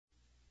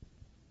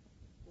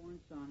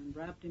son and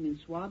wrapped him in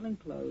swaddling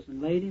clothes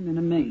and laid him in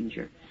a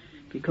manger,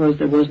 because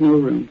there was no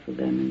room for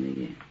them in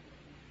the inn.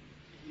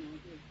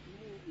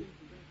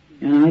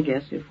 And I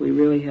guess if we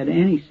really had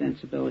any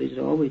sensibilities at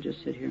all, we'd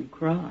just sit here and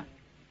cry.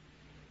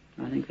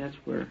 I think that's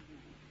where,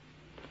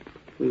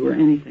 if we were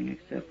anything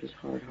except as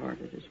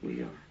hard-hearted as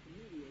we are,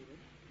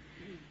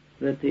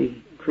 that the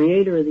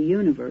Creator of the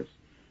universe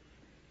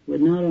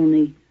would not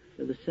only,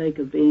 for the sake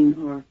of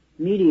being our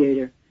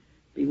mediator,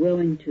 be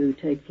willing to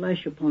take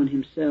flesh upon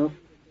himself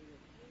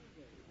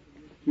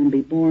and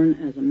be born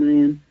as a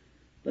man,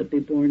 but be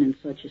born in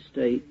such a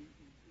state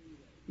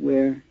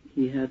where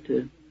he had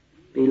to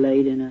be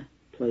laid in a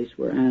place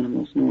where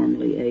animals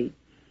normally ate,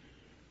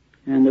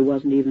 and there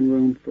wasn't even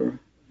room for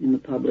in the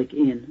public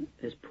inn,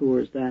 as poor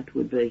as that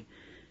would be,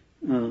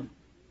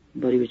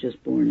 but he was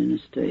just born in a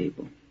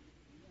stable.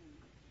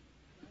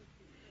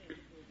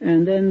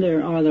 And then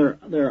there are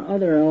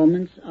other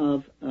elements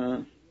of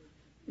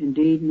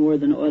indeed more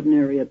than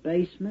ordinary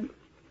abasement,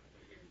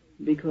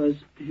 because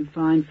you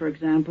find, for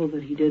example,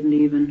 that he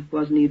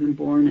wasn't even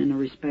born in a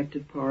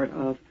respected part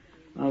of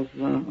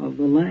the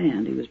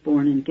land. He was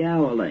born in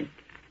Galilee.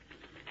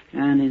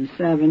 And in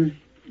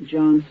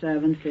John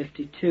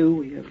 7:52,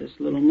 we have this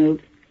little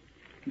note,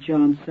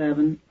 John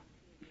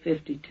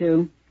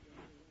 7:52,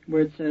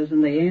 where it says,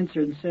 "And they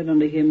answered and said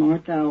unto him,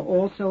 Art thou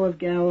also of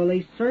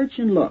Galilee? Search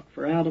and look,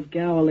 for out of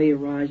Galilee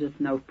ariseth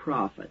no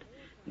prophet."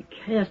 They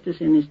cast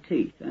us in his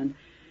teeth, and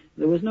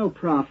there was no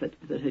prophet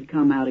that had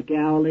come out of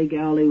Galilee.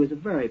 Galilee was a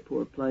very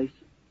poor place,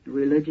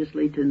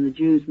 religiously to the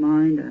Jews'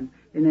 mind and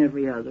in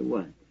every other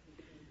way.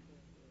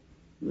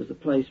 It was a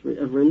place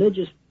of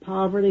religious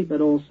poverty,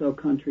 but also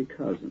country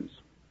cousins,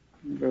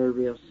 in a very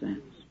real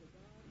sense.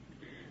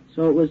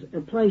 So it was a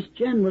place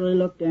generally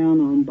looked down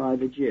on by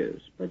the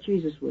Jews, but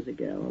Jesus was a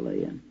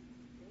Galilean.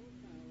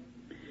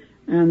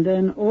 And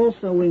then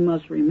also we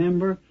must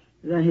remember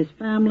that his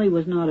family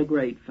was not a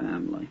great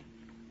family.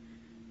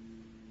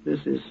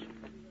 This is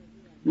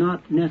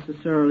not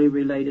necessarily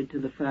related to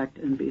the fact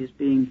of his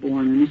being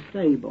born in a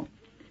stable.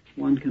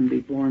 One can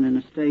be born in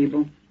a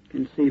stable,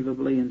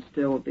 conceivably, and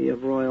still be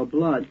of royal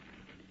blood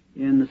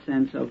in the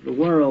sense of the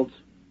world's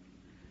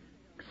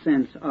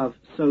sense of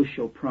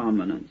social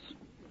prominence.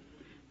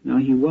 Now,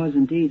 he was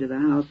indeed of the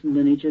house and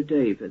lineage of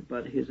David,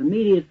 but his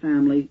immediate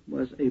family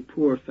was a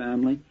poor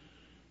family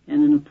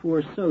and in a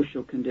poor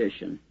social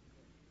condition.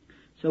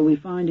 So we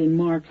find in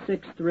Mark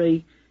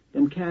 6:3,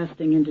 them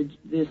casting into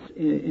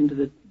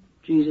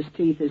Jesus'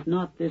 teeth, "Is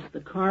not this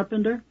the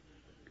carpenter,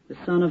 the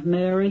son of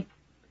Mary,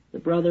 the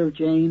brother of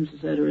James,"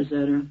 etc.,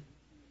 etc.?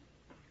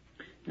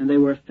 And they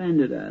were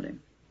offended at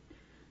him.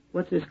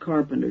 What's this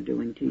carpenter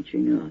doing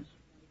teaching us?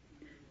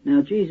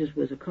 Now, Jesus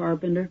was a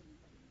carpenter.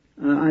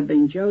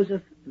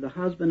 Joseph, the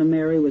husband of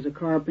Mary, was a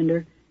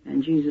carpenter,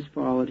 and Jesus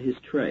followed his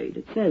trade.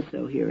 It says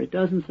so here. It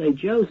doesn't say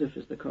Joseph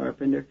is the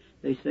carpenter.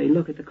 They say,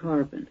 look at the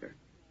carpenter.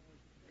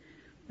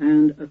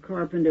 And a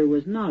carpenter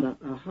was not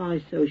a high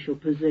social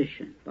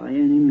position by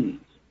any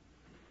means.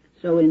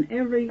 So in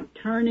every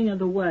turning of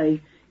the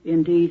way,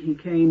 indeed, he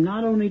came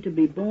not only to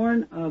be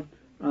born of,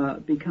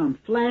 become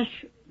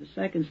flesh, the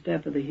second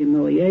step of the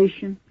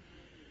humiliation,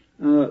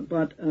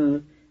 but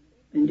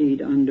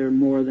indeed under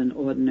more than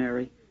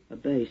ordinary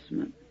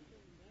abasement.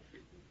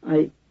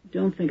 I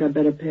don't think I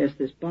better pass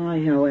this by,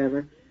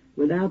 however,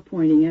 without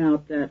pointing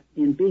out that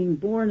in being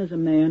born as a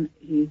man,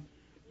 he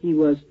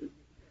was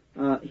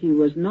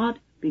not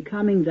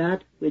becoming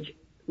that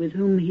with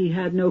whom he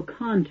had no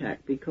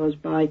contact, because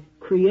by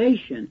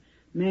creation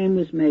man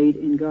was made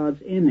in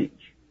God's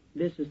image.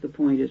 This is the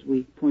point, as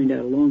we pointed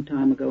out a long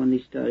time ago in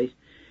these studies,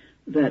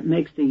 that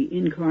makes the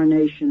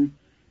incarnation,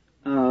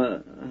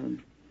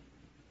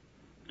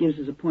 gives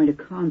us a point of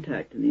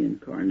contact in the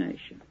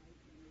incarnation.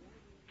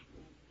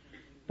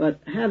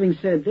 But having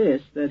said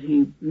this, that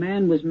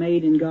man was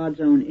made in God's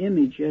own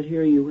image, yet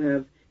here you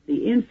have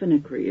the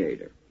infinite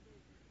Creator,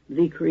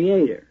 the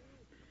Creator,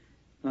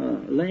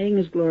 laying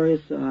his glory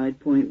aside,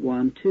 point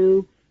 1,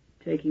 2,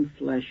 taking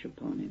flesh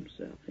upon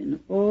himself in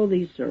all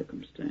these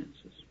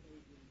circumstances.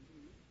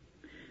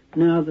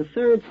 Now, the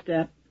third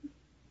step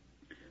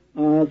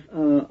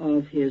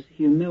of his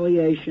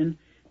humiliation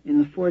in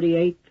the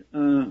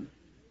 48th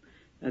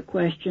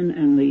question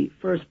and the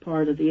first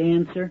part of the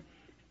answer,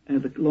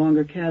 the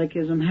longer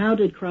catechism, how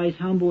did Christ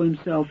humble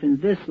himself in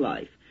this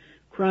life?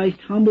 Christ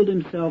humbled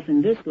himself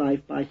in this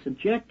life by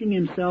subjecting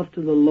himself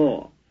to the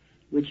law,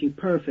 which he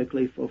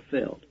perfectly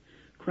fulfilled.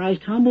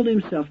 Christ humbled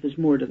himself, there's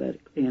more to that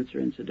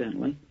answer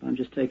incidentally, I'm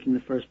just taking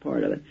the first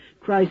part of it.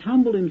 Christ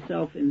humbled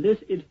himself in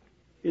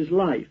his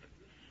life,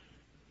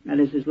 that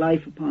is his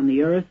life upon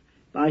the earth,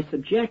 by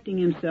subjecting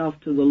himself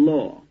to the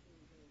law.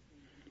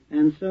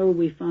 And so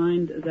we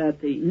find that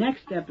the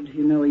next step of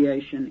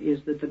humiliation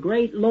is that the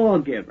great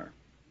lawgiver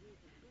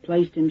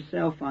placed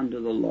himself under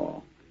the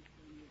law.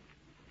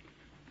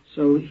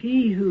 So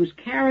he whose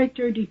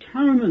character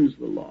determines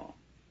the law,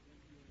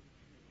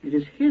 it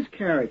is his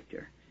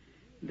character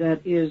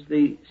that is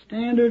the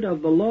standard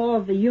of the law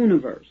of the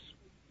universe.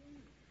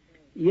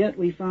 Yet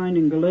we find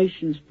in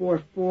Galatians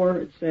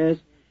 4:4 it says,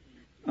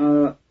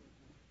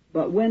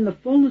 But when the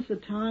fullness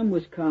of time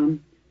was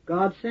come,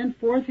 God sent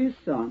forth his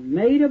Son,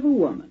 made of a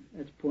woman.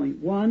 That's point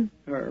one,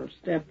 or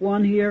step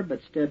one here,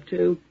 but step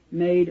two,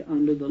 made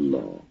under the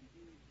law.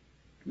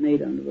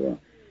 Made under the law.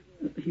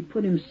 He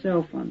put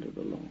himself under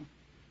the law.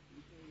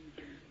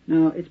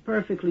 Now, it's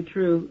perfectly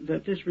true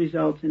that this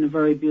results in a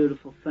very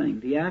beautiful thing,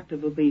 the act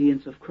of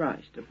obedience of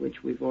Christ, of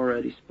which we've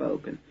already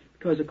spoken.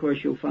 Because, of course,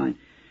 you'll find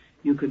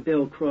you could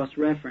build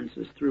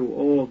cross-references through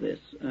all this,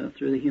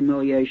 through the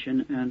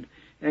humiliation and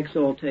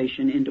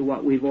exaltation into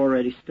what we've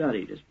already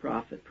studied as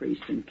prophet,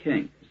 priest, and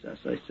king. As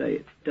I say,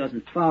 it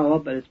doesn't follow,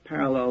 but it's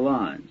parallel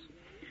lines.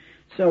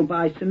 So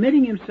by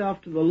submitting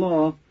himself to the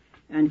law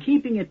and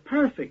keeping it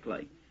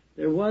perfectly,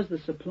 there was the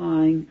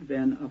supplying,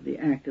 then, of the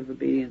act of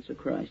obedience of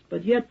Christ.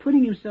 But yet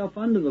putting himself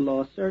under the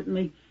law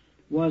certainly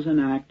was an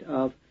act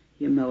of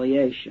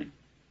humiliation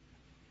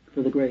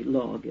for the great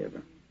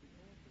lawgiver.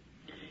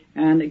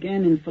 And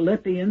again in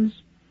Philippians,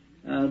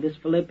 this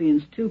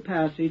Philippians 2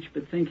 passage,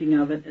 but thinking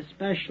of it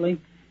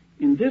especially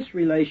in this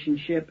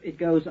relationship, it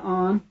goes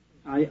on.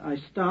 I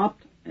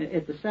stopped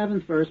at the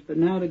 7th verse, but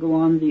now to go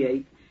on the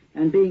 8th.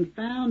 And being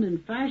found in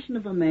fashion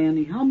of a man,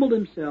 he humbled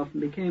himself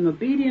and became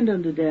obedient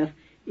unto death,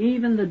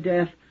 even the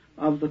death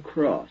of the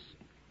cross.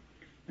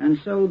 And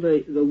so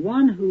the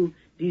one who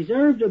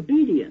deserved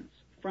obedience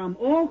from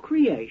all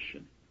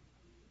creation,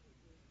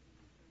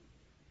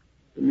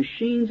 the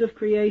machines of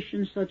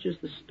creation such as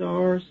the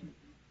stars,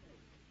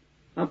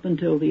 up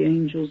until the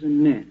angels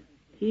and men,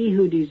 he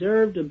who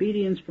deserved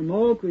obedience from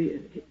all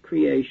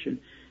creation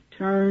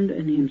turned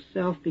and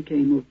himself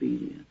became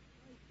obedient.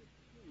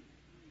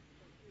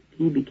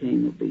 He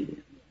became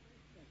obedient.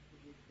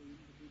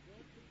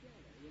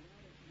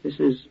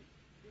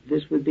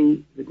 This would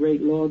be the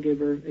great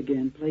lawgiver,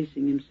 again,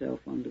 placing himself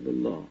under the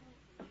law.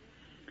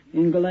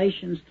 In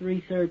Galatians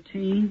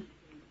 3:13,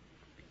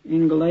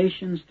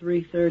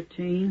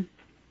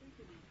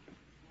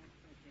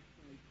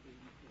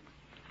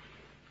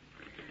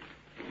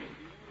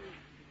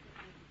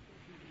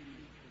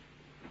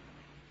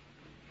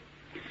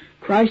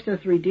 Christ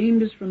hath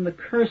redeemed us from the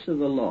curse of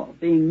the law,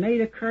 being made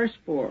a curse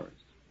for us.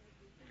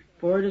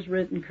 For it is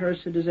written,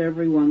 Cursed is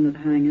every one that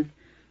hangeth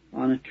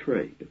on a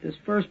tree. But this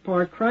first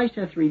part, Christ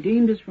hath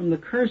redeemed us from the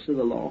curse of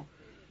the law.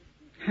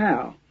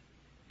 How?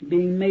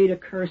 Being made a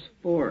curse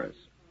for us.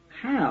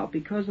 How?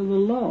 Because of the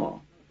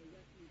law.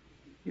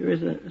 Here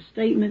is a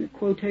statement, a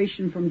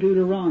quotation from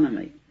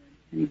Deuteronomy,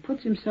 and he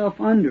puts himself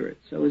under it.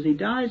 So as he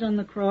dies on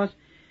the cross,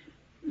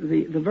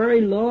 the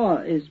very law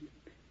is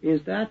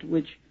that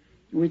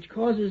which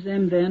causes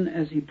them then,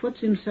 as he puts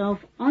himself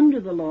under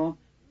the law,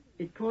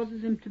 it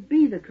causes him to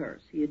be the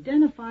curse. He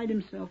identified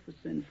himself with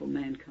sinful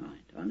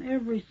mankind on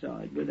every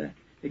side, with that,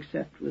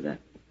 except with that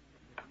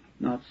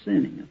not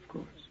sinning, of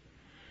course.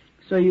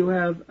 So you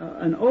have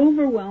an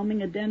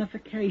overwhelming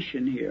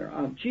identification here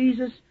of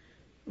Jesus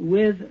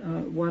with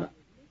what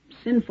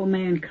sinful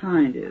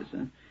mankind is.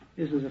 And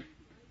this is a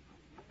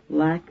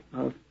lack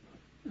of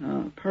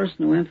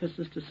personal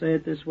emphasis to say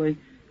it this way.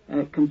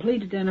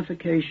 Complete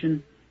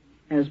identification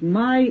as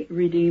my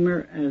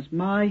Redeemer, as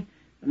my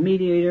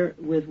mediator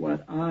with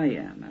what I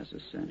am as a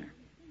sinner.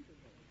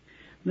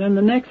 Then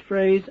the next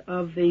phrase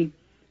of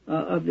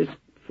this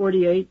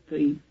 48,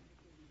 the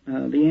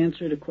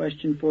answer to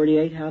question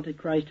 48, how did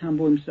Christ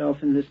humble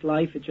himself in this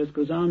life? It just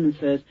goes on and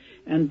says,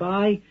 and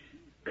by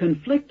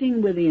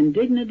conflicting with the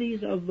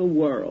indignities of the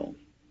world.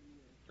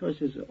 Of course,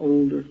 it's an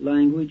older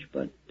language,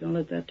 but don't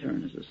let that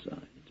turn us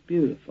aside. It's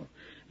beautiful.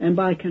 And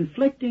by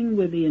conflicting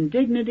with the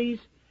indignities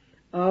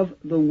of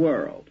the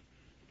world.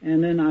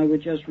 And then I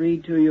would just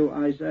read to you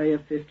Isaiah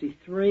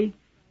 53,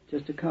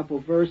 just a couple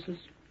verses.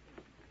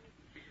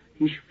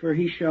 For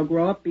he shall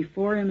grow up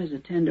before him as a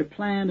tender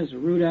plant, as a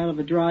root out of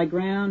a dry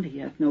ground. He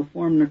hath no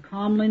form nor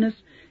comeliness.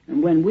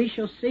 And when we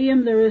shall see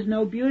him, there is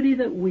no beauty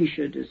that we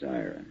should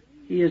desire him.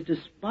 He is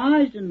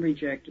despised and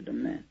rejected of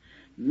men,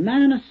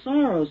 man of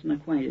sorrows and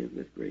acquainted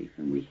with grief.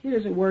 And we hid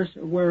as it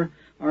were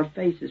our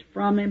faces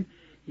from him.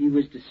 He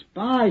was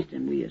despised,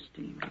 and we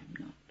esteemed him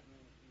not.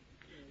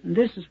 And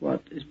this is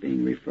what is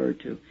being referred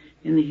to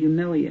in the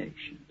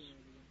humiliations.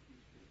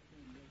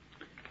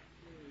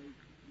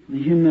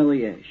 The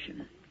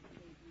humiliation.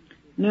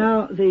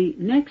 Now, the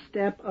next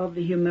step of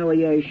the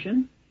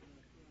humiliation,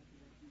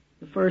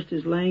 the first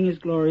is laying his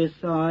glory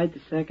aside,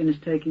 the second is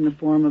taking the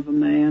form of a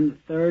man, the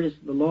third is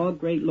the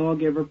great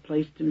lawgiver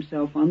placed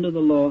himself under the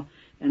law,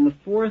 and the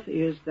fourth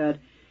is that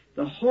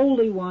the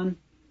Holy One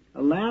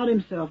allowed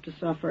himself to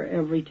suffer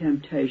every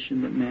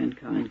temptation that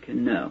mankind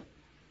can know.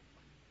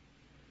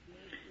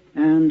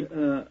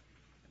 And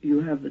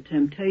you have the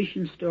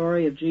temptation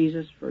story of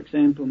Jesus, for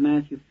example,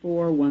 Matthew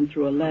 4, 1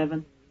 through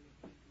 11.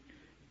 I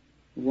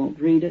won't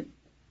read it.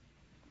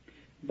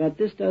 But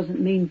this doesn't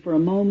mean for a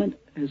moment,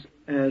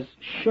 as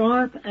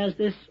sharp as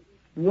this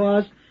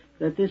was,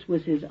 that this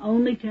was his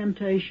only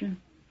temptation.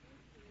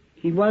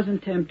 He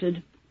wasn't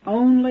tempted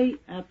only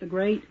at the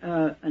great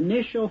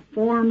initial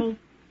formal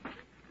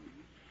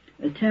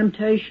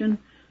temptation,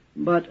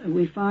 but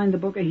we find the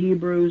book of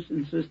Hebrews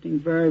insisting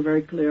very,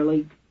 very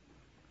clearly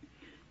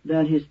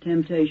that his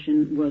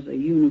temptation was a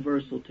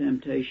universal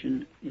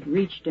temptation. It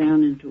reached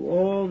down into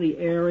all the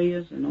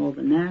areas and all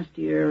the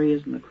nasty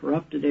areas and the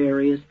corrupted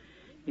areas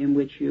in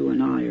which you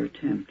and I are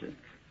tempted.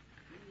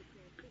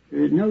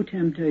 There are no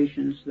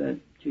temptations that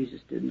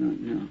Jesus did not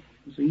know.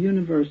 It was a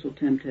universal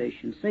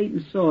temptation.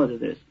 Satan saw to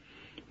this.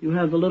 You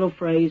have the little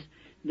phrase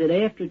that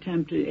after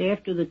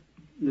the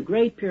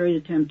great period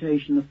of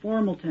temptation, the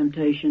formal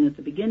temptation at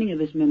the beginning of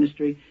his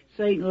ministry,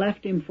 Satan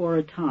left him for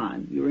a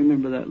time. You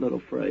remember that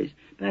little phrase.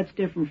 That's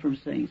different from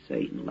saying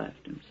Satan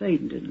left him.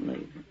 Satan didn't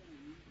leave him.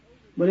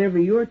 Whatever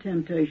your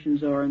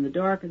temptations are in the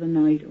dark of the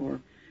night or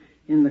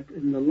in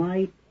the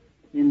light,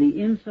 in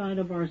the inside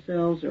of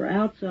ourselves or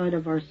outside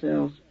of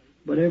ourselves,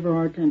 whatever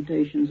our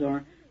temptations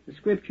are, the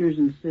Scriptures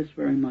insist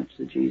very much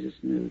that Jesus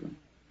knew them.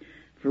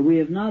 For we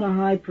have not a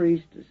high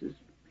priest, this is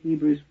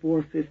Hebrews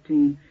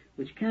 4:15,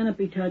 which cannot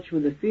be touched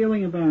with the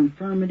feeling of our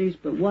infirmities,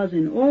 but was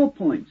in all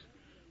points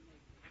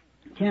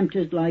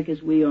tempted like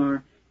as we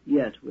are,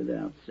 yet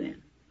without sin.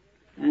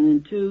 And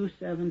in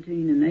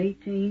 2:17 and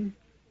 18,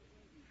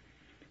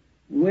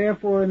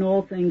 wherefore in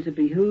all things it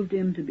behooved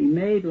him to be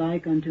made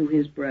like unto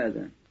his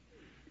brethren,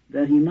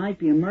 that he might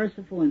be a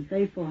merciful and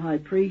faithful high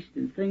priest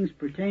in things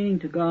pertaining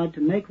to God,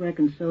 to make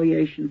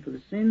reconciliation for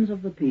the sins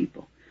of the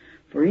people.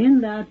 For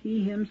in that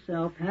he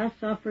himself hath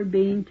suffered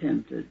being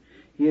tempted,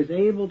 he is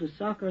able to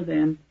succor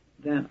them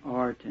that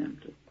are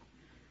tempted.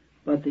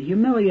 But the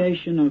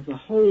humiliation of the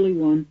Holy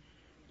One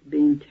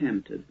being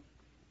tempted.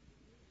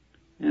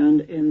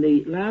 And in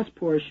the last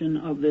portion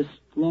of this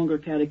longer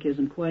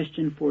catechism,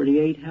 question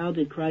 48, how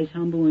did Christ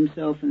humble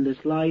himself in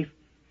this life?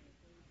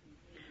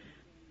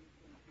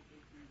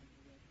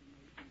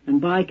 And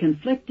by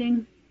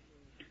conflicting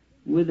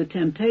with the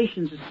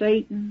temptations of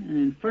Satan and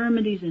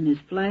infirmities in his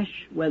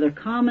flesh, whether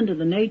common to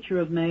the nature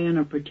of man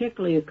or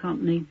particularly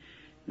accompanying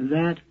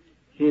that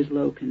his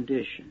low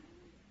condition.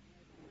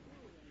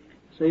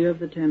 So you have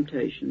the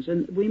temptations,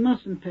 and we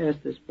mustn't pass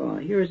this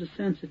by. Here is a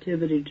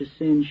sensitivity to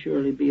sin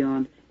surely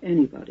beyond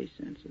anybody's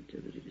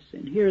sensitivity to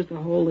sin. Here is the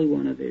Holy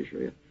One of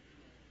Israel.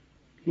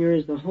 Here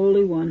is the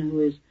Holy One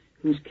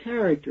whose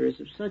character is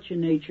of such a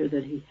nature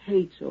that he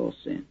hates all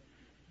sin.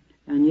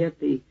 And yet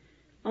the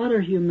utter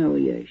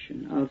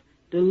humiliation of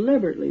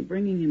deliberately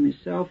bringing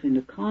himself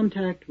into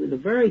contact with the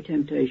very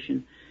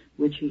temptation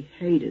which he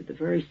hated, the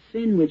very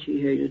sin which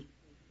he hated,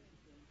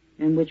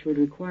 and which would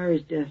require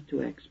his death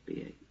to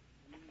expiate.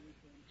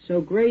 So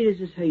great is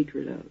his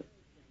hatred of it,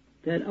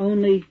 that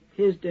only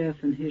his death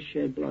and his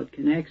shed blood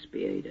can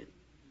expiate it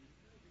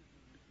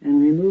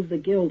and remove the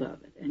guilt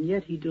of it. And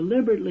yet he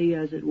deliberately,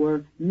 as it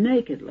were,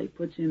 nakedly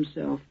puts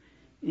himself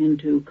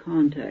into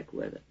contact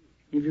with it.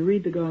 If you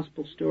read the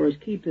gospel stories,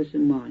 keep this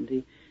in mind.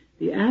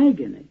 The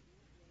agony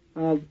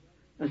of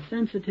a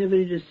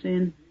sensitivity to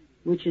sin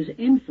which is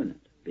infinite,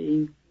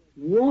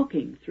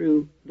 walking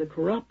through the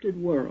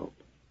corrupted world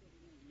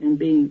and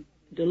being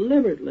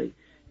deliberately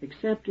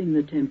accepting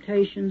the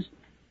temptations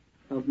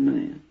of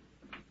man.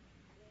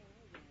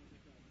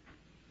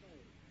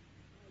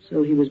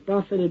 So he was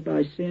buffeted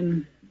by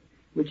sin,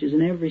 which is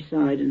in every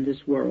side in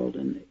this world,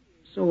 and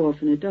so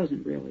often it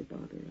doesn't really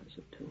bother us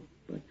at all.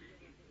 But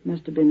it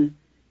must have been an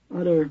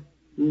utter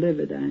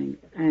livid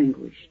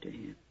anguish to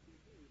him.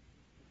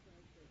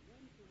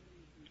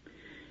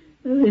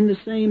 In the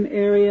same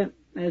area,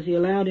 as he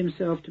allowed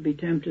himself to be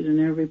tempted in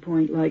every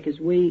point, like as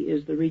we,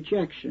 is the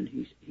rejection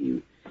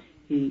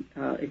he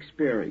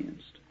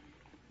experienced.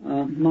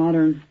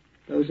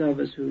 Those of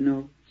us who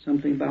know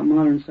something about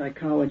modern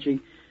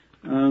psychology,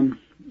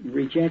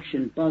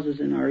 rejection buzzes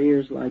in our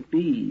ears like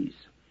bees.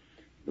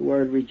 The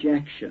word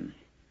rejection,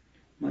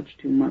 much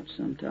too much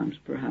sometimes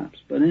perhaps,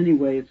 but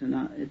anyway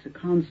it's a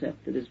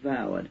concept that is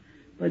valid.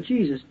 But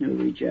Jesus knew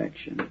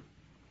rejection.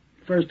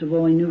 First of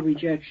all, he knew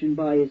rejection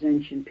by his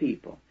ancient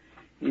people.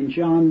 In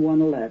John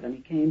 1:11,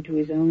 he came to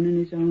his own, and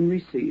his own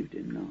received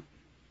him not.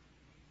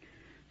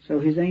 So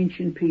his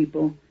ancient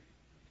people,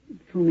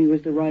 whom he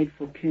was the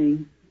rightful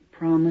king,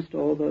 promised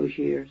all those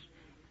years,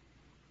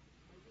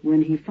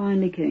 when he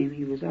finally came,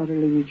 he was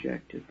utterly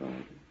rejected by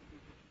them.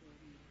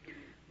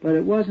 But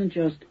it wasn't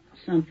just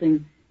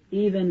something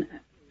even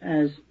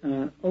as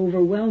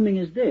overwhelming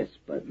as this,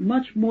 but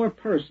much more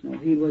personal.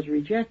 He was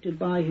rejected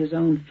by his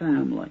own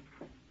family.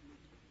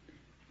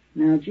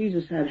 Now,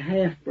 Jesus had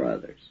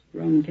half-brothers. The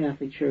Roman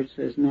Catholic Church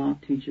says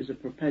not, teaches a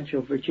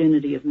perpetual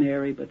virginity of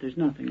Mary, but there's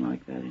nothing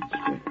like that in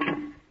Scripture.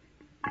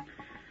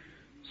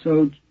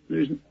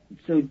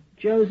 So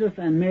Joseph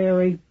and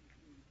Mary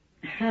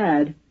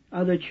had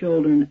other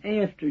children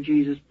after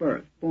Jesus'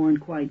 birth, born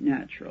quite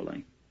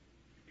naturally.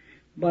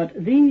 But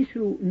these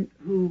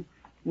who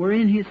were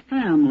in his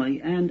family,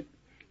 and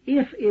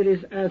if it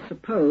is as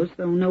supposed,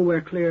 though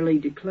nowhere clearly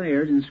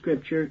declared in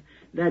Scripture,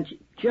 that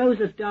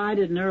Joseph died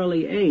at an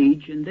early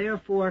age, and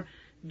therefore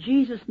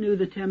Jesus knew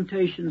the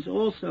temptations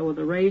also of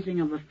the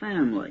raising of a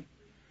family.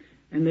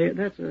 And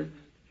that's a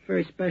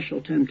very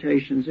special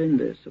temptations in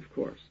this, of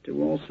course,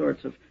 to all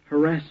sorts of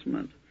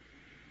harassment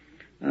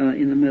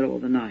in the middle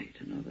of the night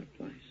and other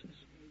places.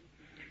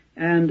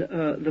 And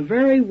the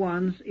very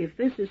ones, if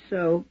this is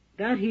so,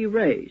 that he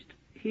raised,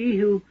 he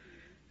who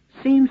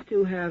seems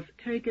to have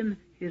taken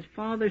his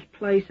father's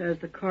place as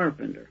the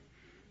carpenter,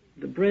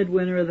 the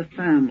breadwinner of the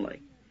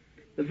family,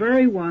 the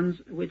very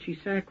ones which he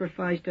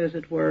sacrificed, as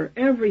it were,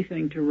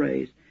 everything to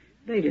raise,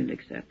 they didn't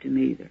accept him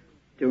either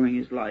during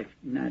his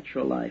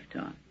natural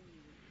lifetime.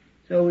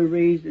 So we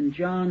read in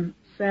John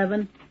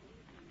 7,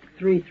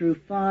 3 through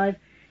 5,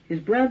 his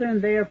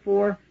brethren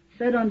therefore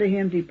said unto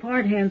him,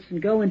 Depart hence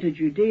and go into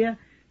Judea,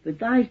 that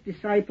thy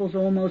disciples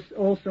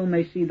also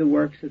may see the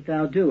works that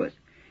thou doest.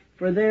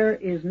 For there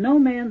is no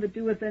man that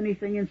doeth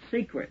anything in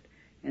secret,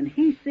 and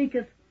he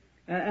seeketh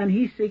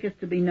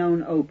to be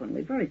known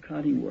openly. Very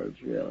cutting words,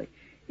 really.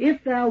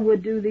 If thou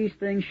would do these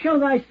things, show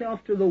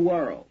thyself to the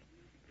world.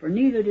 For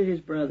neither did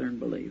his brethren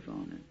believe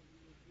on him.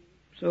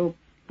 So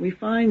we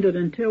find that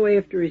until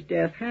after his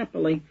death,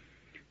 happily,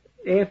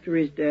 after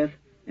his death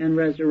and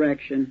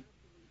resurrection,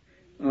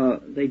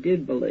 they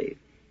did believe.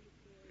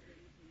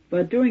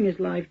 But during his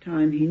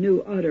lifetime, he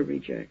knew utter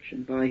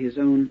rejection by his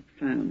own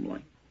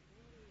family.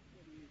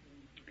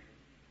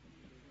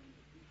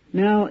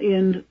 Now,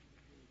 in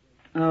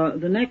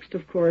the next,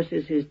 of course,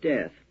 is his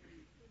death.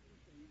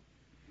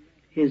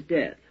 His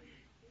death.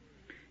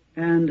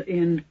 And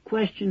in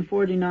question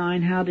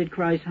 49, how did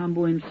Christ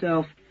humble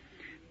himself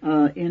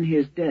in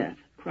his death?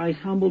 Christ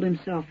humbled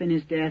himself in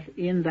his death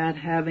in that,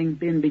 having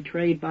been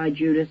betrayed by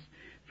Judas,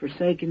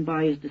 forsaken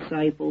by his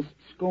disciples,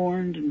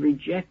 scorned and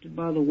rejected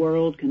by the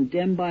world,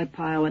 condemned by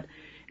Pilate,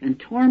 and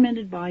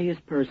tormented by his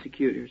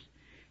persecutors,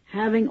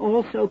 having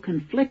also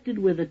conflicted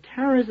with the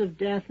terrors of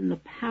death and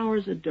the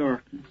powers of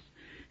darkness,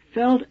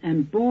 felt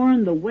and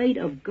borne the weight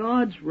of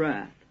God's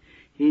wrath,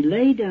 he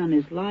laid down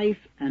his life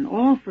an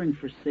offering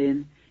for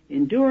sin,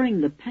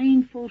 enduring the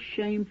painful,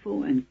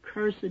 shameful, and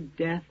cursed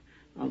death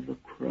of the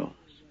cross.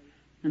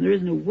 And there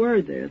isn't a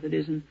word there that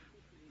isn't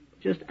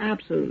just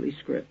absolutely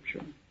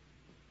scriptural.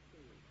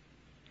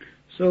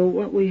 So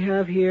what we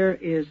have here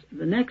is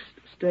the next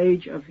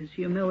stage of his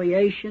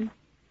humiliation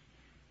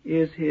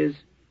is his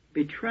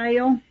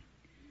betrayal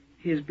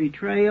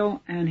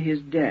and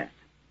his death.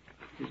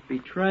 His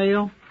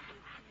betrayal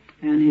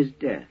and his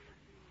death.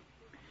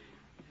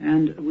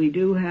 And we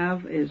do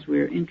have, as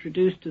we're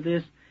introduced to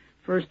this,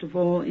 first of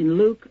all, in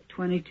Luke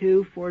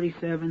 22,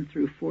 47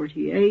 through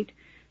 48,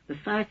 the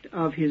fact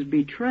of his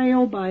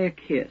betrayal by a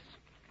kiss.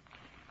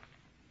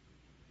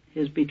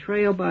 His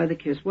betrayal by the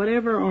kiss.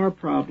 Whatever our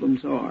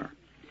problems are,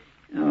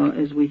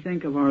 as we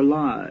think of our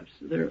lives,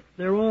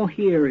 they're all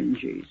here in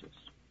Jesus.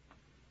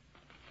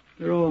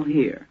 They're all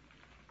here.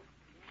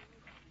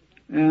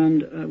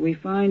 And we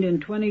find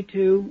in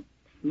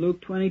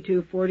Luke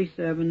 22,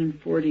 47 and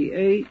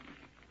 48,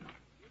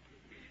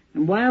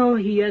 And while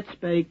he yet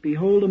spake,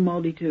 behold, a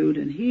multitude,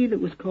 and he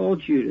that was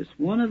called Judas,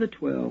 one of the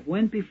 12,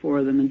 went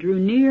before them, and drew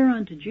near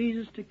unto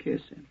Jesus to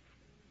kiss him.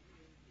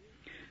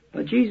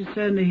 But Jesus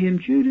said unto him,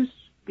 Judas,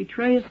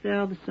 betrayest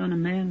thou the Son of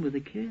Man with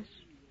a kiss?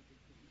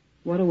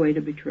 What a way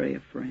to betray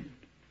a friend.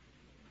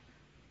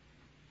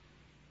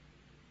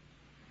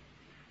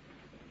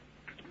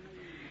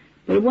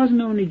 But it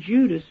wasn't only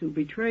Judas who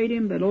betrayed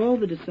him, but all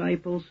the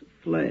disciples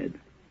fled.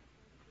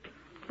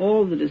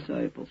 All the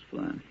disciples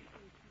fled.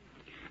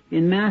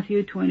 In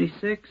Matthew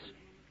 26,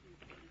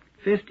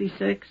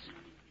 56,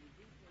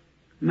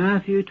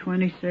 Matthew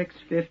 26,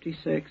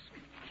 56,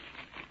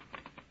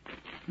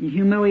 the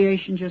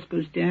humiliation just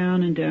goes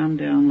down and down,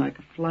 down like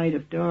a flight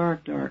of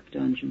dark, dark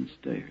dungeon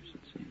stairs, it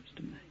seems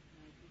to me.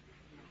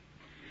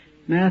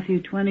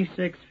 Matthew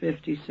 26,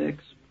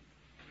 56.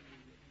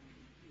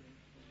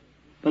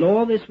 But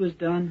all this was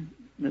done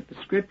that the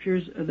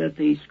scriptures,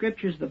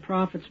 the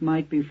prophets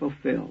might be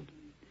fulfilled.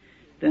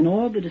 Then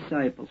all the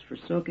disciples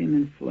forsook him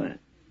and fled.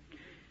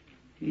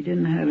 He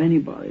didn't have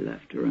anybody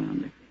left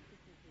around him.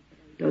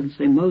 It doesn't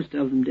say most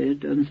of them did. It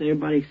doesn't say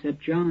everybody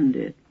except John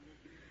did.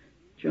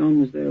 John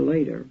was there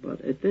later.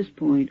 But at this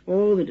point,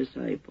 all the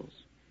disciples,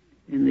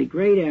 in the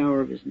great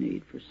hour of his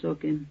need,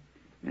 forsook him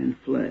and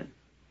fled.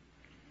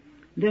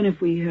 Then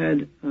if we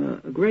had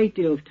a great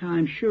deal of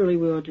time, surely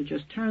we ought to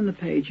just turn the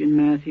page in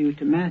Matthew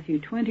to Matthew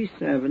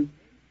 27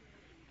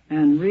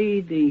 and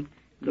read the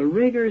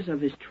rigors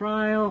of his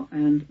trial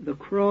and the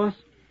cross.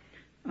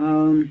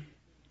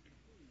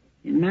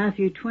 In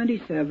Matthew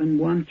 27,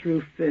 1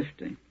 through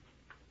 50.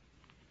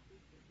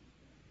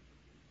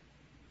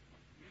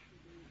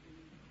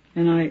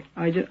 And I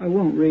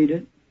won't read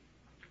it,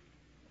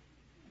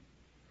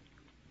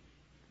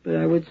 but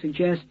I would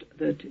suggest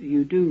that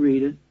you do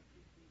read it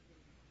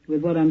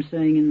with what I'm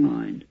saying in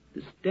mind.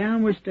 The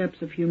downward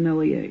steps of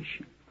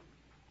humiliation.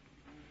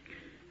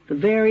 The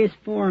various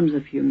forms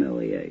of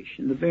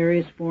humiliation. The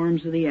various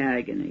forms of the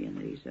agony in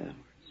these hours.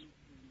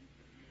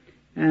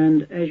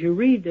 And as you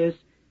read this,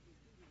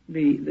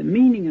 the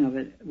meaning of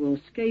it will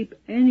escape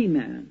any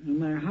man, no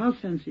matter how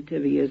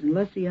sensitive he is,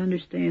 unless he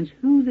understands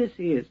who this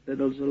is that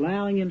is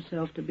allowing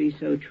himself to be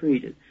so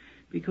treated.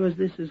 Because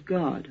this is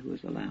God who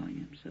is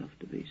allowing himself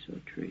to be so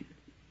treated.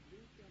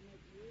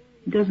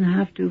 He doesn't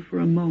have to for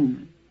a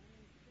moment.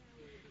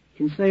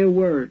 He can say a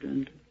word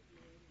and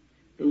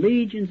the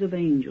legions of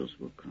angels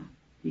will come.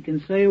 He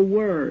can say a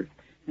word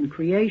and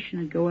creation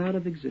would go out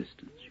of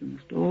existence. You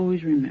must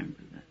always remember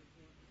that.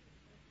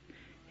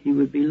 He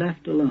would be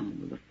left alone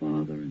with the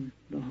Father and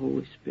the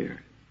Holy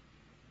Spirit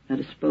at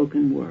a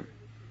spoken word.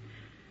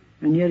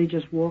 And yet he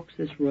just walks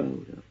this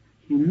road of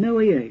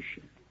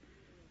humiliation.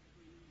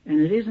 And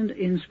it isn't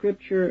in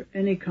Scripture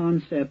any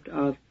concept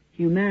of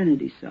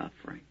humanity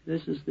suffering.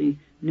 This is the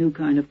new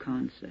kind of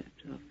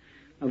concept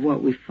of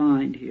what we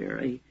find here,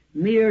 a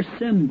mere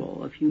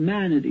symbol of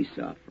humanity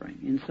suffering.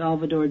 In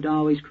Salvador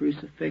Dali's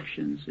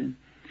crucifixions, in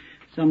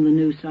some of the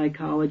new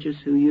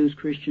psychologists who use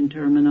Christian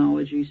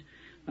terminologies,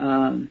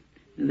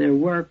 their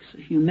works,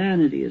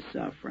 humanity is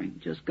suffering.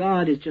 Just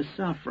God is just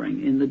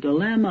suffering in the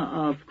dilemma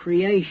of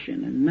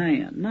creation and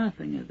man.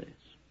 Nothing of this.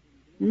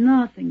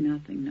 Nothing.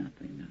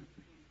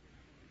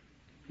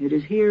 It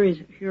is here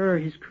are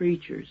his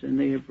creatures, and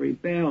they have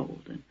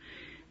rebelled,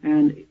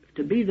 and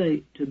to be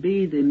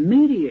the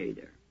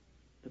mediator,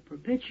 the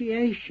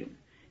propitiation,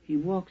 he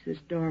walks this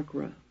dark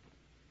road,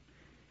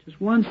 just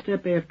one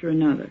step after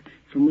another,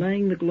 from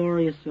laying the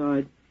glory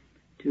aside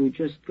to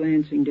just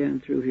glancing down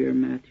through here,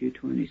 Matthew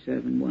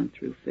 27, 1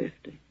 through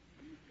 50.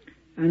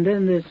 And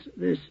then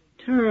this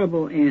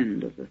terrible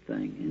end of the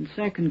thing in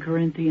 2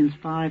 Corinthians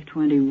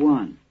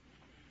 5:21.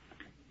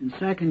 In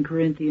 2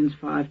 Corinthians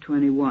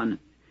 5:21,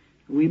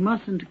 we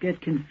mustn't get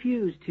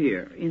confused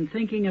here in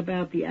thinking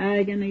about the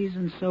agonies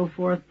and so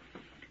forth.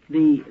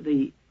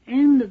 The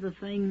end of the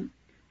thing,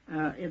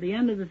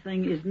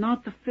 is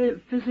not the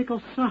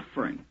physical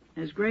suffering,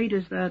 as great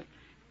as that,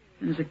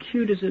 and as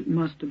acute as it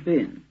must have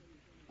been.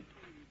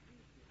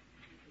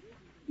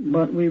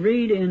 But we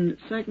read in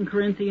 2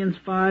 Corinthians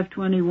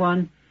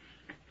 5:21,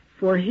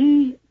 "For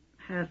he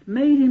hath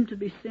made him to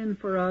be sin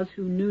for us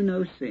who knew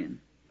no sin."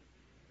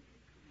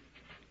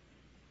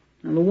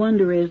 Now the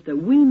wonder is that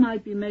we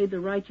might be made the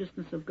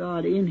righteousness of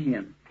God in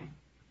him.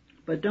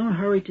 But don't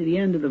hurry to the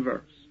end of the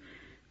verse.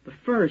 The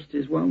first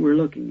is what we're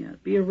looking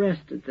at. Be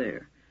arrested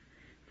there.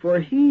 "For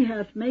he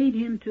hath made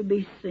him to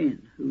be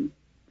sin,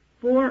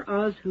 for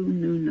us who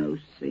knew no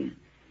sin."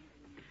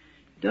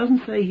 It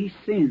doesn't say he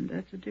sinned.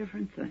 That's a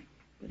different thing.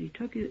 But he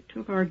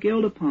took our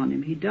guilt upon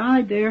him. He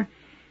died there,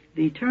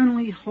 the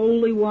eternally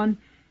Holy One,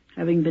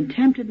 having been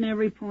tempted in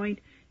every point,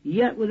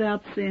 yet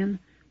without sin,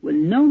 with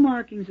no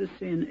markings of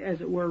sin,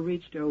 as it were,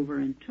 reached over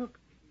and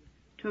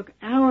took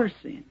our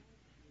sin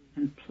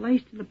and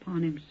placed it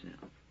upon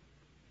himself.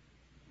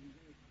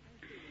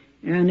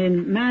 And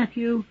in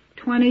Matthew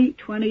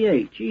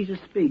 20:28, Jesus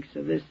speaks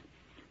of this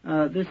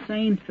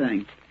same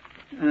thing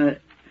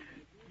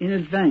in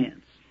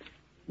advance,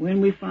 when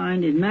we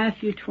find in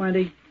Matthew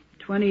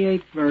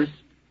 20:28 verse,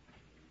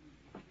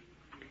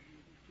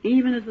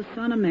 "Even as the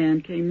Son of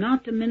Man came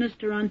not to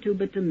minister unto,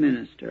 but to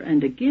minister, and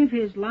to give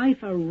his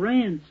life a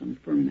ransom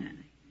for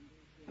many."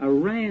 A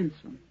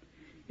ransom.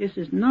 This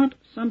is not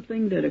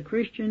something that a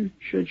Christian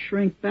should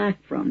shrink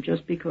back from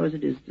just because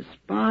it is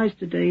despised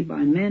today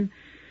by men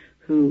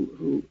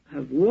who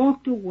have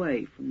walked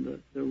away from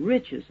the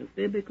riches of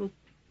biblical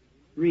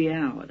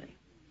reality.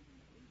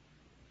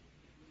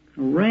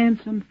 A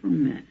ransom for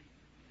many.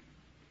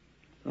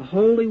 The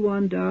Holy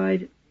One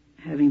died,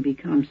 having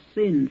become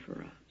sin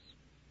for us.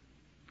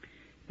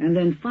 And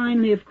then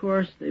finally, of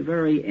course, the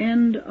very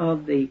end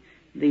of the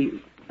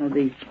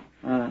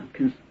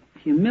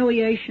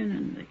humiliation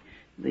and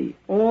the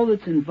all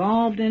that's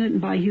involved in it.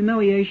 And by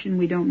humiliation,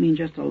 we don't mean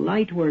just a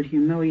light word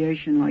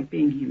humiliation like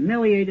being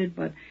humiliated,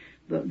 but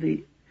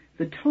the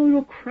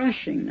total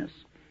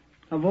crushingness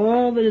of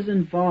all that is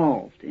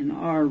involved in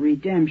our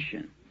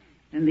redemption.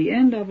 And the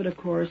end of it, of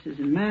course, is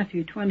in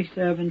Matthew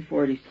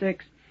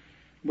 27:46,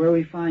 where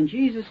we find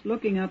Jesus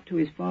looking up to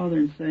his Father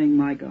and saying,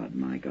 my God,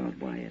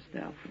 why hast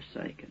thou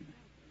forsaken me?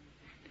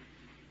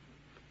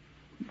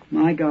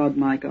 My God,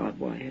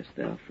 why hast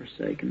thou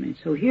forsaken me?"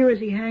 So here, as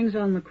he hangs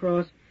on the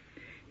cross,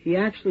 he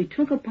actually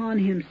took upon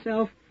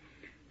himself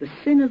the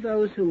sin of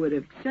those who would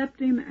accept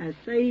him as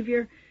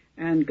Savior,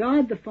 and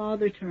God the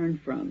Father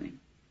turned from him.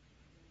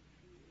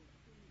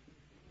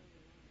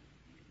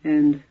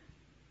 And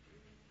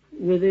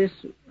with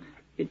this,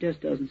 it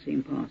just doesn't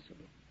seem possible.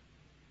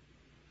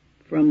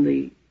 From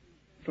the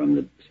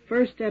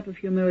first step of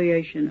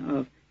humiliation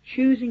of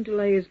choosing to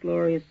lay his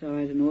glory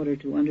aside in order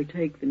to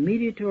undertake the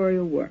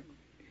mediatorial work,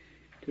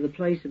 to the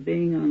place of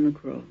being on the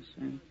cross.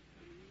 And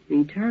the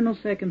eternal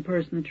second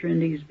person of the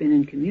Trinity has been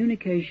in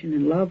communication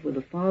and love with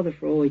the Father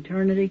for all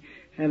eternity,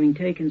 having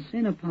taken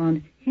sin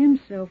upon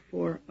himself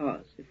for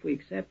us, if we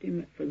accept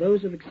him, for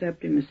those who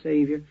accept him as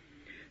Savior,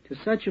 to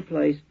such a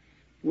place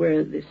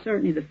where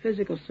certainly the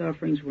physical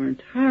sufferings were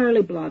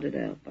entirely blotted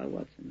out by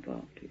what's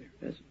involved here.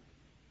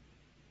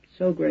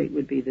 So great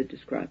would be the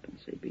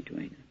discrepancy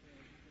between them,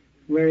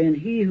 wherein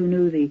he who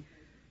knew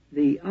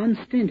the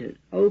unstinted,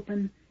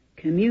 open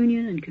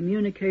communion and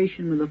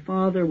communication with the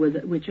Father,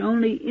 which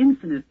only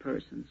infinite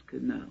persons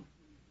could know,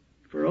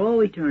 for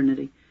all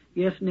eternity,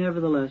 yet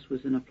nevertheless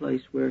was in a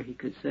place where he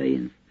could say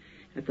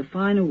at the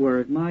final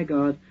word, my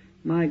God,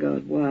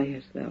 why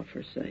hast thou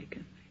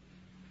forsaken me?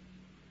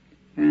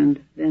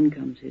 And then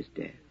comes his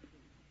death.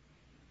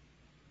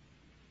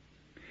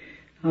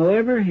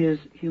 However, his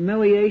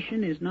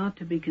humiliation is not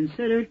to be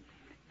considered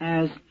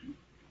as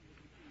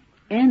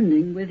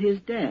ending with his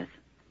death.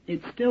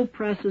 It still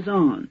presses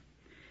on.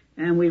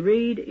 And we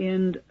read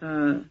in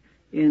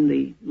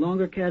the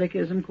longer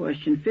catechism,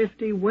 question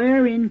 50,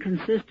 wherein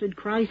consisted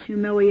Christ's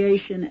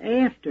humiliation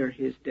after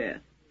his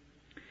death?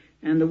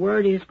 And the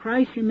word is,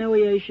 Christ's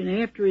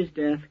humiliation after his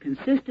death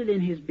consisted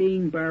in his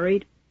being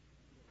buried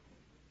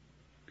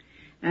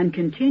and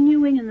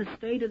continuing in the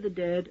state of the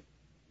dead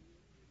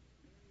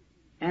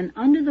and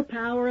under the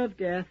power of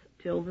death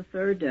till the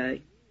third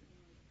day,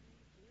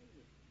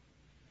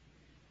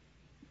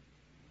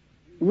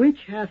 which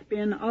hath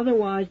been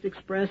otherwise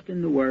expressed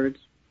in the words,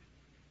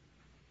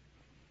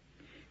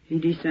 he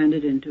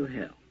descended into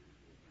hell.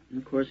 And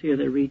of course here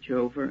they reach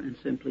over and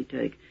simply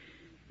take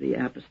the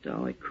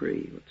Apostolic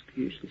Creed, what's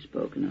usually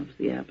spoken of as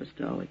the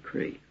Apostolic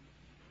Creed.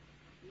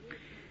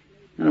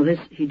 Now this,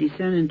 he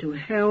descended into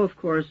hell, of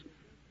course,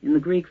 in the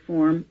Greek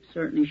form,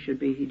 certainly should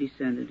be he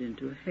descended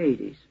into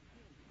Hades.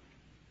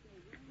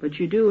 But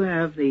you do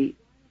have the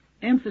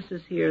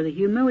emphasis here, the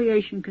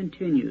humiliation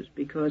continues,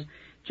 because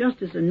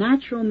just as a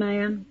natural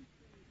man,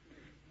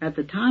 at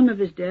the time of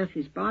his death,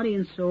 his body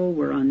and soul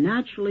were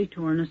unnaturally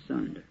torn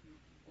asunder.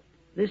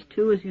 This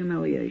too is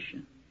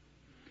humiliation,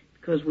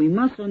 because we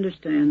must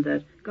understand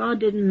that God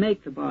didn't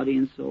make the body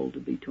and soul to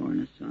be torn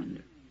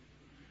asunder.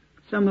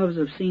 Some of us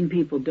have seen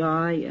people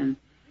die, and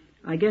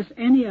I guess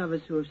any of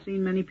us who have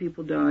seen many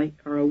people die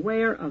are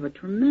aware of a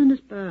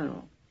tremendous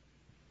battle.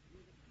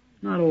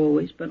 Not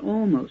always, but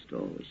almost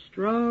always.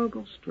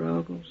 Struggle,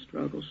 struggle,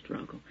 struggle,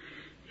 struggle.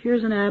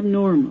 Here's an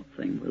abnormal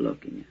thing we're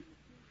looking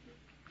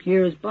at.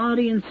 Here is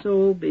body and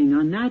soul being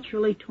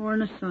unnaturally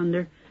torn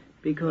asunder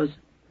because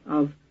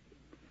of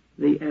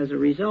as a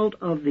result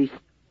of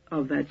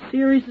that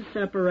series of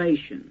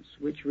separations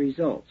which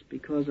results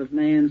because of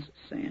man's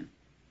sin.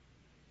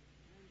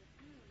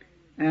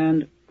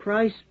 And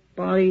Christ's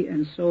body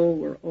and soul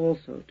were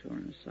also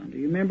torn asunder.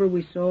 You remember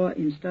we saw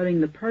in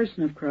studying the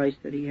person of Christ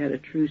that he had a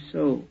true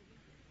soul.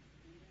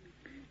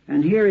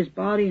 And here his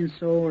body and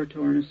soul are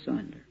torn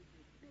asunder.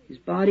 His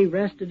body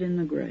rested in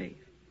the grave.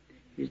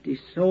 His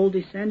soul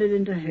descended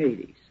into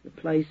Hades, the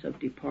place of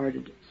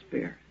departed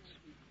spirits.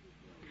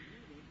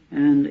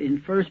 And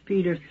in 1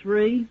 Peter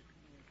 3,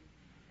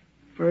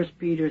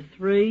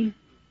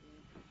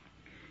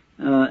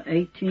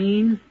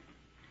 18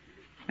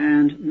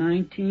 and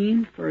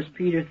 19, 1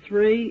 Peter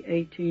 3,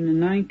 18 and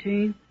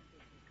 19,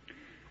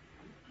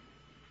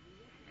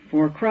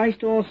 for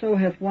Christ also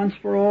hath once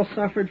for all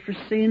suffered for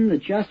sin, the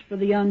just for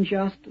the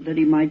unjust, that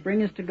he might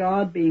bring us to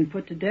God, being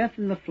put to death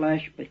in the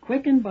flesh, but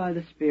quickened by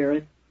the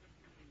Spirit,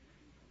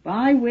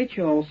 by which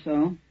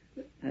also,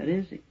 that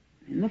is,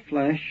 in the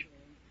flesh,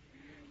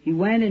 he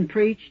went and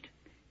preached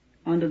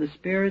unto the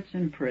spirits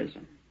in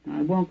prison. Now,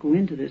 I won't go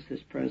into this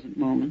present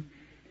moment,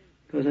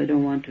 because I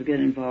don't want to get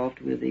involved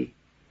with the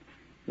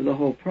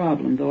whole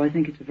problem, though I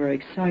think it's a very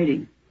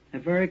exciting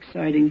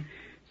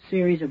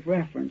series of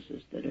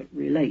references that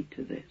relate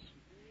to this.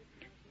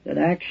 That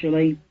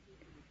actually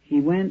he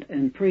went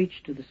and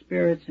preached to the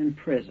spirits in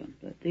prison,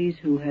 that these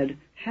who had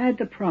had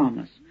the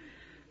promise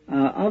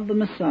of the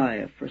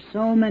Messiah for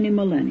so many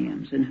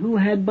millenniums, and who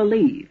had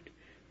believed,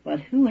 but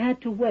who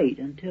had to wait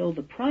until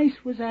the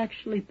price was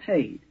actually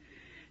paid,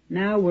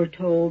 now were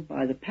told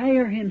by the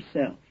payer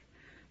himself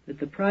that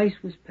the price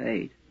was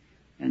paid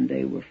and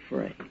they were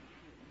free.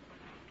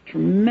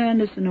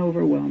 Tremendous and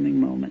overwhelming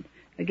moment.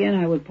 Again,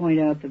 I would point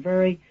out the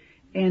very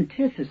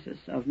antithesis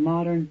of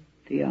modern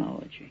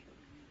theology.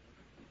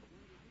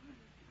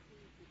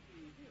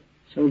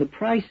 So the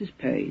price is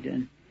paid,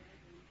 and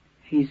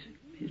his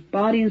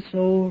body and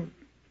soul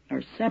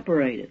are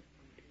separated,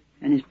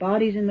 and his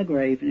body's in the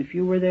grave. And if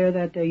you were there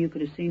that day, you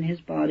could have seen his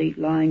body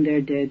lying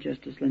there dead,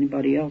 just as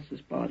anybody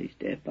else's body's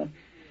dead. But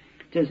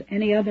as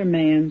any other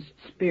man's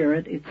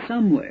spirit, it's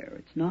somewhere.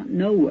 It's not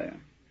nowhere.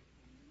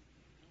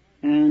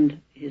 And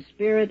his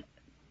spirit,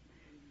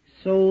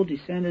 soul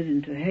descended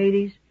into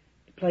Hades,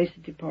 the place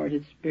of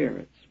departed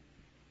spirits.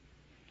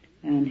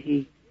 And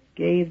he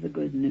gave the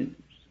good news.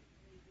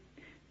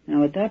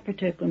 Now at that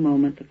particular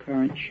moment the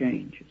current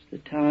changes, the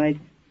tide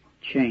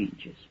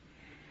changes.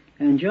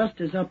 And just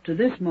as up to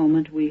this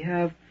moment we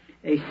have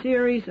a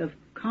series of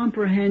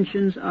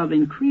comprehensions of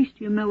increased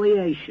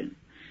humiliation,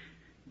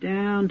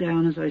 down,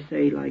 as I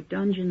say, like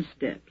dungeon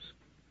steps,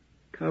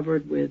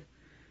 covered with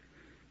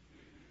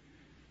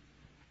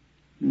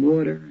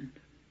water and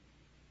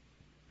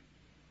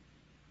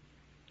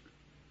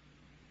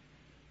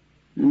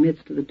in the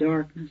midst of the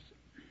darkness.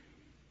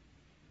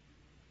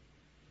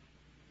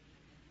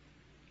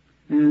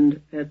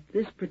 And at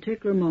this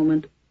particular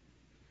moment,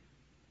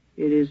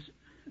 it is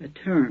a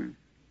turn.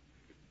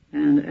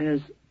 And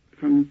as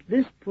from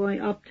this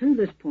point up to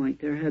this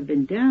point, there have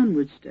been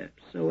downward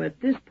steps. So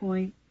at this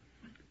point,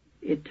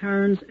 it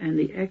turns and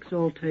the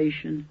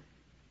exaltation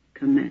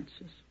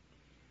commences.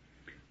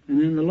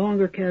 And in the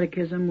longer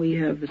catechism, we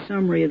have the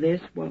summary of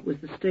this. What was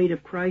the state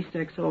of Christ's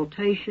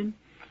exaltation?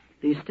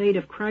 The state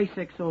of Christ's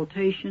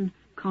exaltation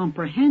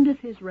comprehendeth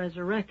his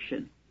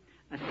resurrection,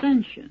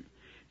 ascension,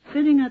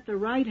 sitting at the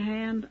right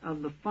hand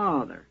of the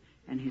Father,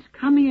 and His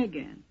coming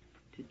again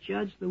to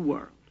judge the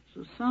world.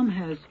 So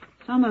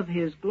some of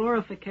His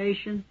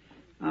glorification,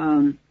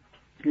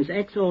 His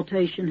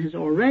exaltation has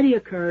already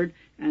occurred,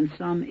 and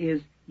some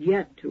is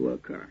yet to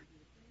occur.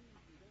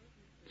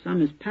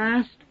 Some is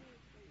past,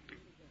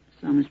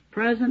 some is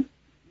present,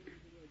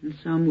 and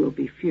some will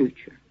be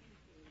future.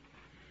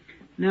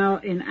 Now,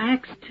 in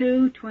Acts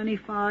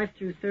 2:25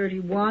 through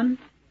 31,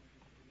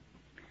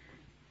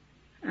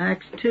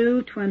 Acts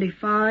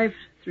 2:25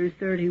 through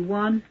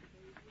 31,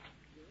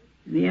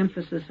 the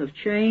emphasis of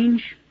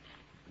change.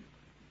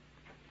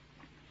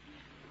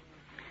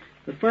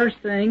 The first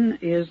thing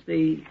is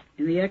in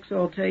the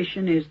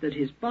exaltation is that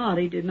His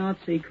body did not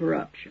see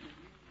corruption.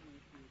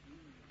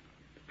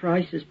 The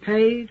price is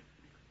paid,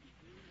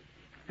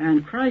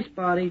 and Christ's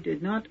body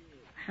did not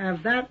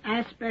have that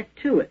aspect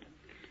to it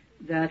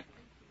that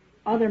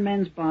other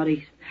men's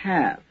bodies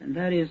have, and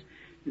that is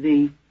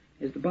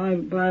as the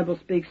Bible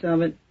speaks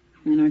of it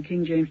in our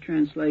King James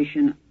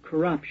translation,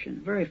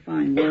 corruption. Very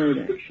fine word,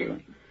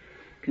 actually,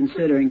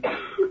 considering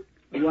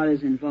what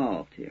is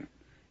involved here.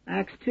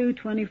 Acts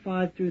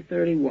 2:25 through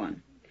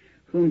 31.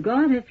 Whom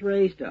God hath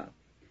raised up,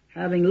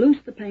 having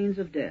loosed the pains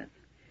of death,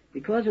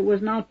 because it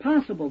was not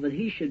possible that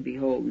He should be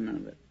holden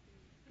of it.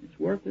 His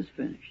work was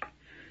finished.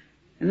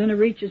 And then it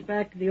reaches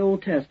back to the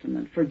Old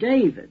Testament. For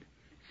David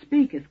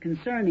speaketh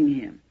concerning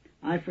Him,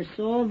 I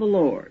foresaw the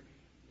Lord.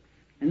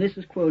 And this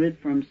is quoted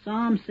from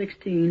Psalm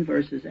 16,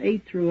 verses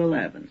 8 through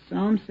 11.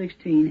 Psalm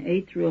 16,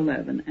 8 through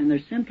 11. And they're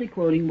simply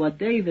quoting what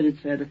David had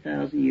said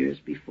 1,000 years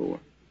before.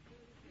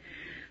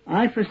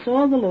 I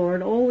foresaw the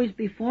Lord always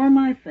before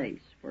my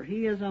face, for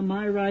He is on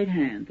my right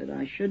hand, that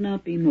I should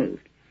not be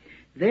moved.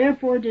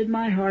 Therefore did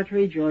my heart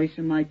rejoice,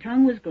 and my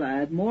tongue was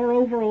glad.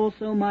 Moreover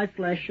also my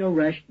flesh shall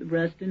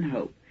rest in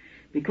hope.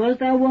 Because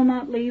Thou wilt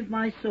not leave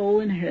my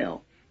soul in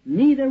hell,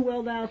 neither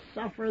wilt Thou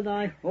suffer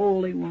Thy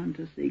Holy One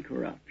to see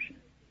corruption.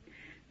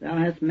 Thou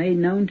hast made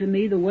known to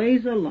me the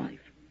ways of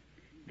life.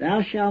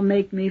 Thou shalt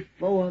make me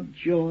full of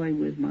joy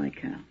with my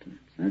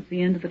countenance. That's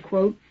the end of the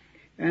quote.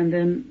 And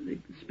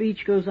then the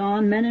speech goes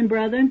on, Men and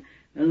brethren,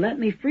 let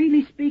me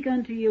freely speak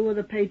unto you of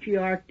the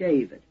patriarch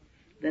David,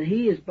 that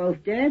he is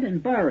both dead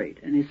and buried,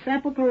 and his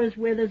sepulchre is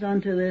with us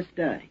unto this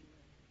day.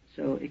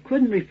 So it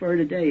couldn't refer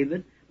to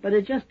David, but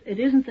it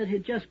isn't that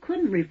it just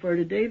couldn't refer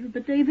to David,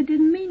 but David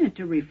didn't mean it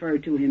to refer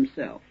to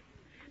himself.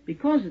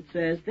 Because it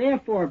says,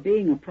 therefore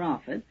being a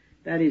prophet,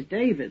 that is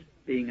David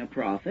being a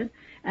prophet,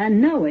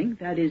 and knowing,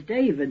 that is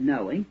David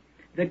knowing,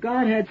 that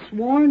God had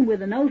sworn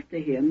with an oath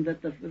to him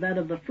that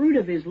of the fruit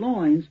of his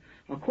loins,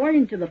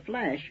 according to the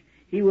flesh,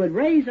 He would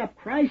raise up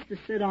Christ to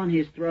sit on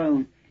His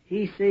throne,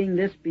 he seeing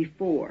this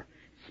before,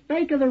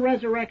 spake of the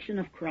resurrection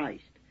of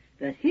Christ,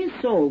 that His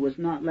soul was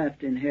not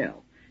left in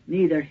hell,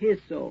 neither His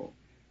soul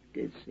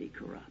did see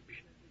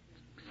corruption.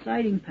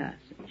 Exciting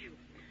passage.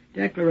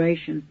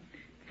 Declaration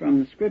from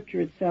the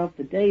Scripture itself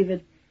that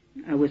David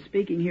was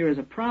speaking here as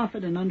a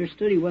prophet and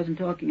understood he wasn't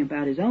talking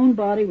about his own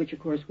body, which of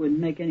course wouldn't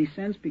make any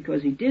sense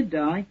because he did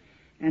die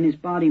and his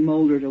body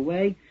moldered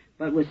away,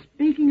 but was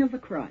speaking of the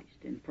Christ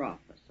in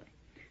prophecy.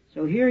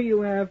 So here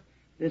you have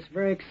this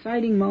very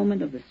exciting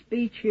moment of the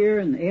speech here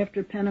and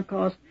after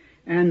Pentecost,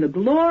 and the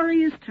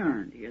glory is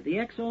turned here. The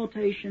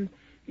exaltation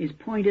is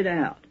pointed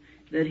out,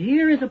 that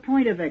here is a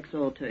point of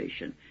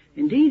exaltation.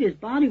 Indeed, his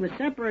body was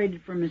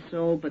separated from his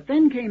soul, but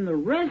then came the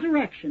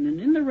resurrection, and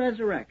in the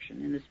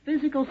resurrection, in this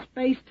physical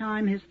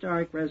space-time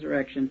historic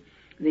resurrection,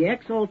 the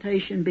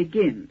exaltation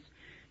begins,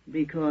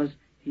 because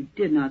he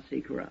did not see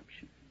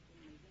corruption.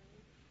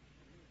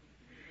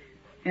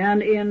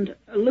 And in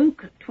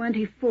Luke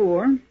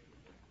 24,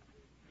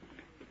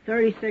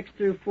 36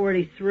 through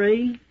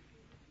 43,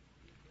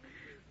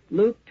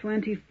 Luke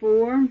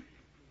 24,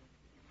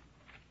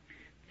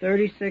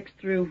 36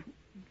 through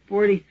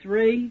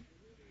 43,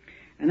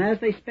 And as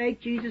they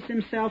spake, Jesus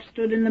Himself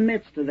stood in the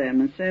midst of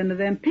them, and said unto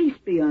them, Peace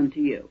be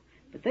unto you.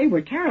 But they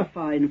were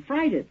terrified and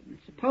frightened, and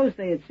supposed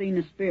they had seen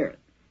a spirit.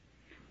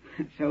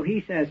 So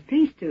He says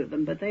peace to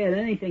them, but they had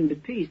anything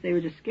but peace. They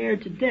were just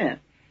scared to death,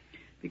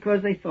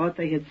 because they thought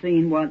they had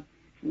seen what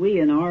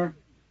we in our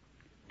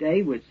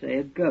day would say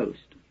a ghost.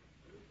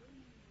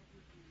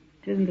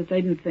 It isn't that they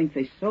didn't think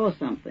they saw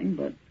something,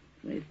 but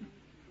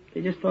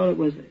they just thought it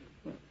was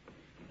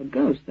a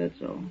ghost,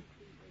 that's all.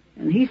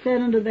 And He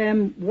said unto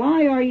them,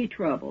 Why are ye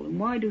troubled, and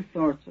why do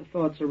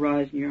thoughts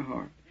arise in your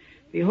heart?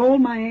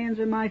 Behold my hands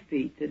and my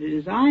feet, that it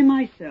is I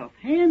myself.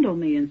 Handle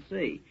me and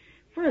see.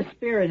 For a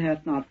spirit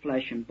hath not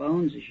flesh and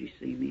bones, as ye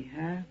see me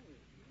have.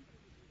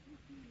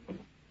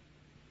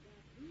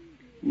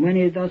 And when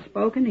He had thus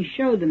spoken, He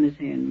showed them His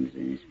hands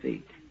and His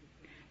feet.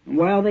 And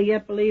while they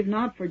yet believed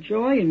not for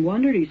joy and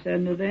wondered, He said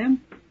unto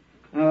them,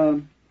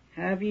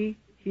 Have ye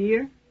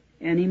here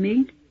any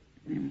meat?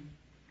 And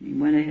He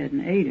went ahead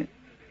and ate it.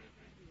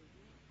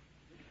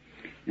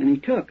 And He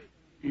took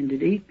and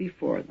did eat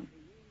before them,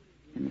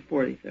 in the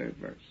 43rd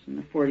verse. In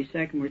the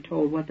 42nd, we're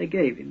told what they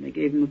gave Him. They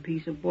gave Him a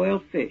piece of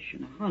boiled fish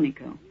and a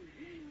honeycomb.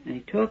 And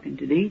He took and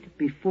did eat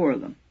before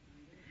them.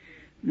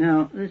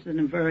 Now, this is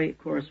of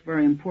course,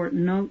 very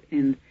important note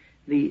in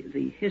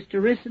the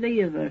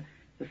historicity of the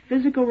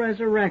physical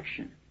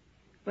resurrection.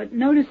 But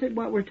notice that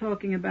what we're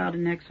talking about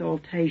in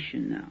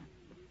exaltation now.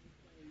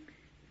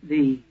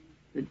 He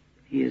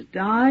has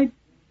died,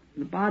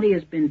 the body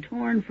has been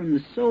torn from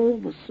the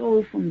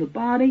soul from the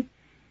body,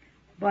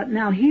 but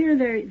now here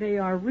they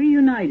are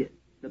reunited.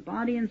 The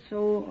body and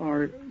soul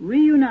are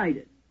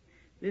reunited.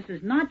 This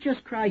is not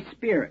just Christ's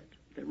spirit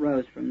that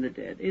rose from the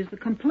dead. It is the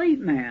complete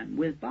man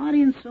with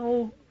body and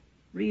soul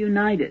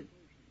reunited.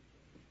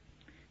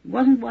 It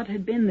wasn't what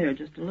had been there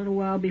just a little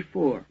while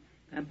before.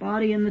 That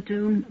body in the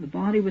tomb, the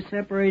body was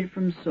separated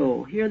from the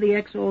soul. Here the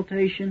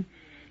exaltation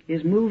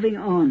is moving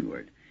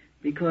onward,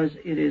 because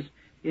it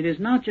is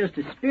not just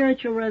a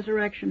spiritual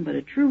resurrection, but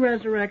a true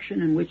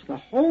resurrection in which the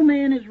whole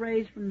man is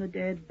raised from the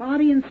dead,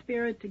 body and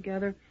spirit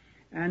together,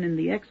 and in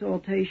the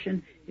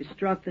exaltation is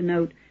struck the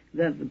note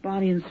that the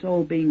body and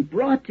soul being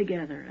brought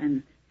together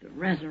and the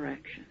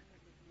resurrection.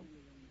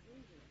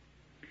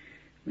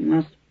 We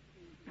must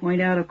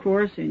point out, of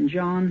course, in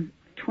John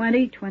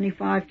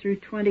 20:25 through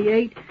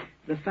 28,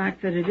 the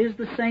fact that it is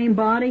the same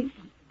body,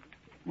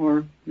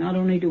 or not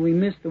only do we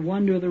miss the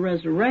wonder of the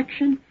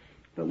resurrection,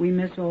 but we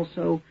miss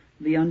also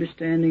the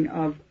understanding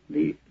of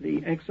the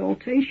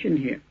exaltation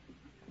here.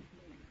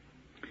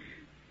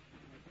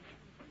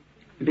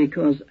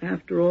 Because,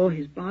 after all,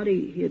 his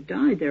body, he had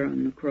died there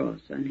on the cross,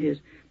 and his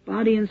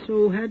body and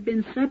soul had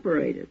been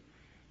separated.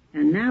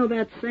 And now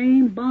that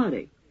same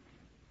body,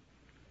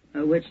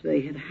 which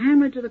they had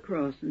hammered to the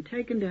cross and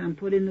taken down,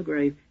 put in the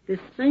grave, this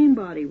same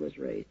body was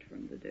raised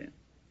from the dead.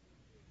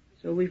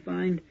 So we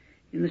find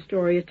in the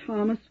story of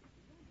Thomas,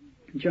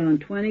 John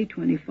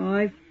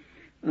 20:25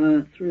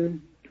 through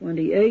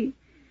 28,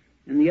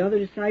 and the other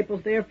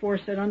disciples therefore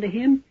said unto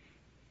him,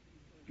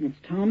 it's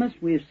Thomas,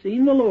 we have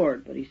seen the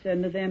Lord. But he said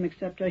unto them,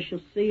 except I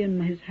shall see in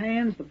his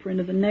hands the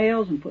print of the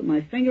nails, and put my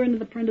finger into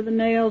the print of the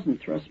nails, and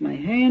thrust my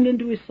hand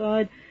into his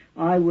side,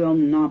 I will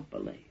not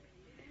believe.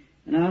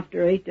 And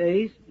after 8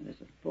 days,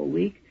 that's a full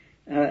week,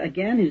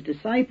 again his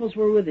disciples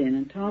were within,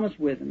 and Thomas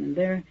with them.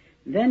 And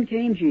then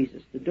came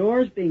Jesus, the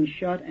doors being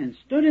shut, and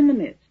stood in the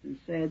midst, and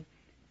said,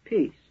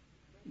 Peace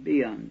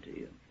be unto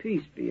you.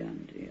 Peace be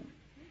unto you.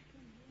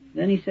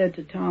 Then he said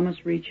to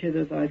Thomas, Reach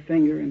hither thy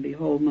finger, and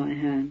behold my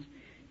hands.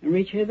 And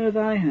reach hither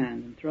thy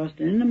hand, and thrust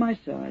it into my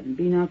side, and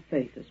be not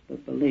faithless,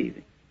 but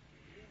believing.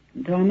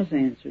 And Thomas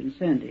answered and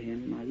said to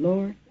him, My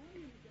Lord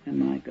and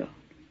my God.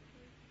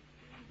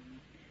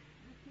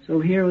 So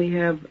here we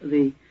have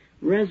the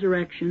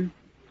resurrection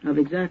of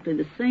exactly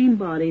the same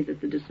body that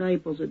the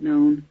disciples had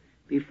known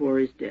before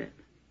his death.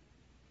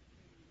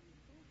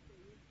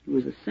 It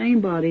was the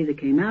same body that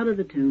came out of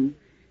the tomb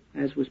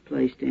as was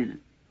placed in it.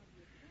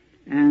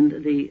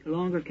 And the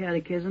longer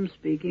catechism,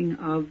 speaking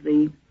of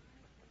the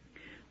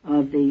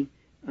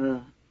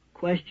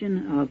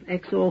question of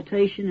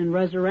exaltation and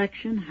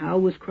resurrection, how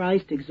was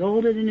Christ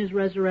exalted in his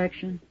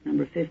resurrection?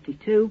 Number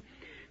 52,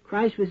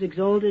 Christ was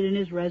exalted in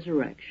his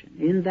resurrection,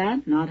 in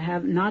that, not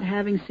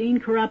having seen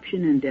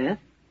corruption in death,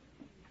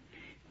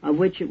 of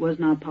which it was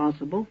not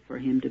possible for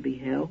him to be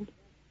held,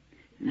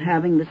 and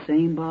having the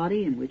same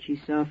body in which he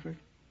suffered,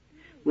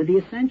 with the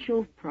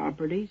essential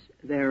properties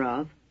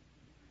thereof,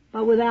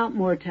 but without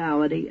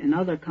mortality and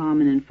other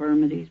common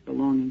infirmities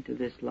belonging to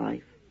this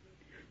life,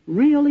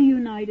 really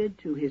united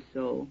to his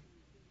soul,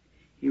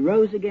 he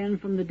rose again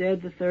from the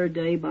dead the third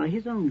day by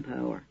his own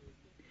power,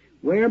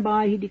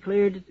 whereby he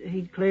declared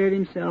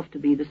himself to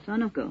be the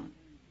Son of God,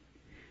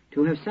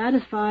 to have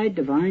satisfied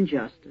divine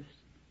justice,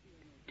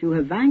 to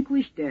have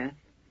vanquished death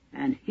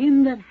and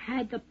him that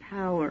had the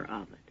power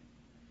of it,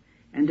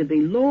 and to be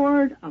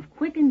Lord of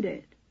quick and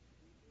dead,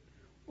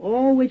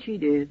 all which he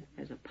did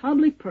as a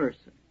public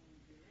person,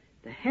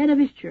 the head of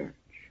his church,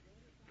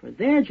 for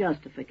their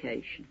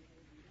justification,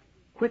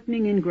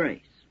 quickening in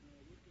grace,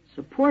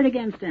 support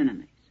against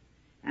enemies,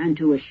 and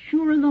to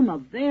assure them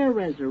of their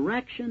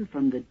resurrection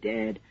from the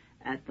dead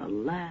at the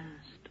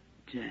last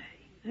day.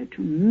 They're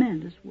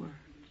tremendous words.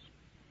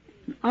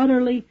 And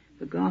utterly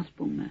the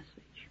gospel message.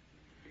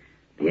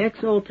 The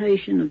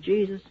exaltation of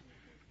Jesus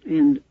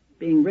and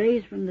being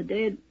raised from the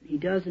dead, he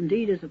does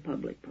indeed as a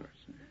public person.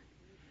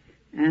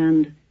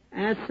 And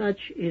as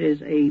such, it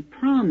is a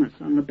promise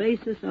on the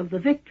basis of the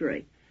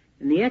victory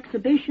and the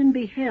exhibition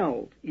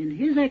beheld in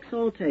his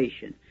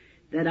exaltation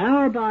that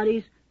our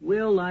bodies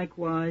will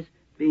likewise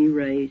be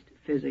raised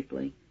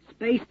physically,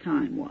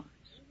 space-time-wise,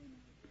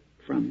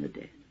 from the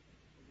dead.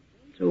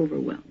 It's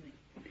overwhelming.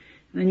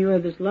 Then you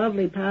have this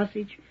lovely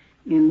passage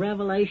in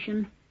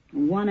Revelation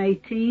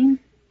 1:18,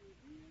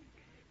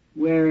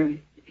 where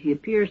he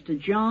appears to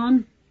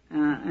John,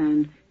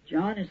 and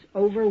John is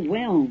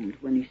overwhelmed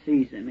when he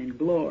sees him in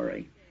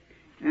glory.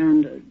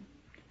 And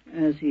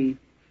as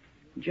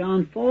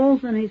John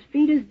falls and his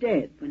feet is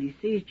dead when he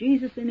sees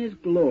Jesus in his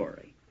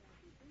glory.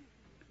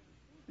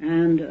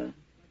 And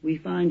we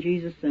find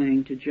Jesus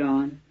saying to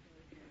John,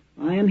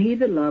 I am he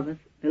that liveth,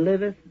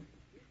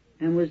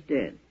 and was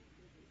dead.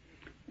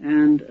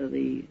 And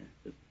the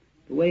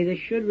way this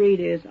should read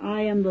is,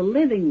 I am the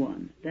living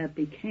one that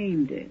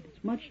became dead. It's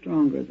It's much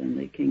stronger than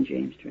the King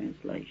James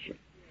translation.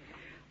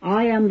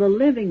 I am the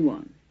living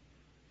one,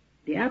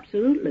 the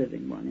absolute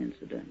living one,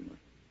 incidentally.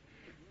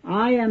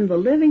 I am the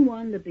living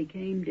one that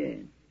became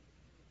dead.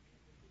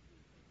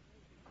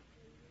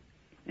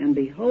 And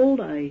behold,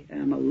 I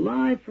am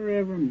alive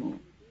forevermore.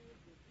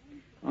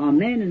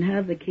 Amen, and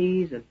have the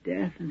keys of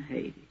death and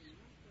Hades.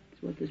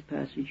 That's what this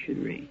passage should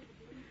read.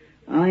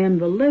 I am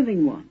the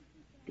living one,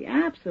 the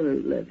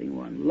absolute living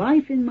one,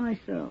 life in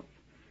myself.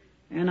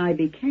 And I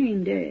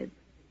became dead.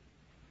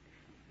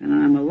 And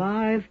I'm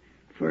alive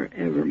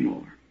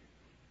forevermore.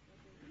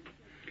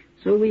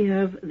 So we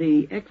have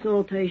the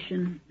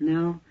exaltation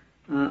now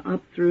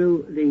up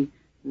through the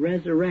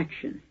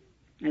resurrection.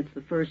 That's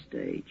the first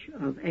stage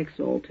of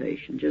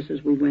exaltation. Just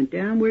as we went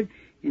downward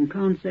in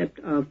concept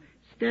of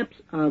steps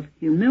of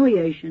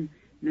humiliation,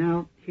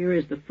 now here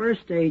is the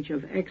first stage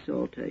of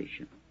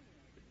exaltation.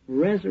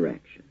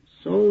 Resurrection,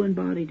 soul and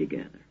body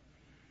together.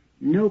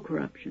 No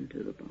corruption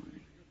to the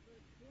body.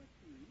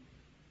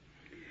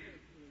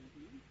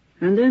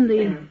 And then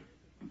the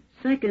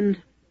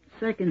second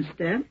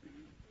step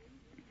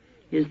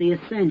is the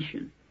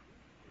ascension.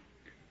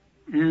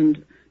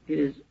 And it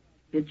is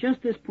at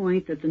just this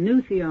point that the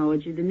new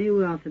theology, the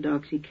new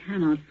orthodoxy,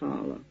 cannot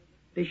follow.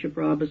 Bishop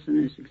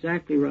Robison is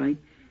exactly right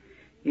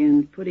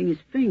in putting his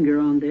finger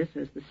on this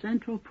as the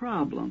central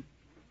problem.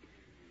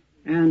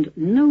 And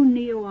no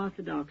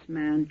neo-orthodox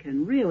man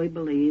can really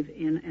believe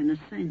in an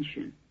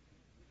ascension,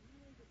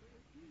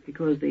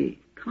 because the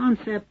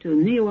concept to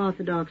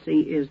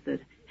neo-orthodoxy is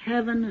that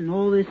heaven and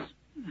all this,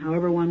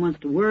 however one wants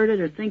to word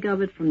it or think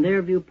of it from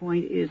their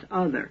viewpoint, is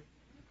other.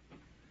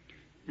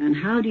 And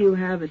how do you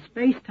have a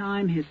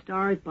space-time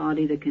historic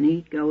body that can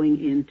eat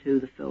going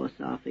into the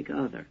philosophic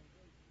other?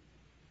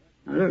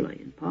 Utterly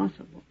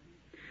impossible.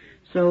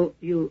 So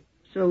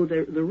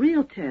the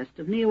real test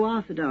of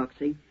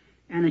neo-orthodoxy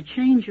and a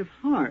change of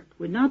heart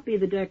would not be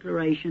the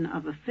declaration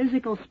of a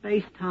physical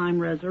space-time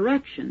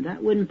resurrection.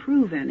 That wouldn't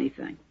prove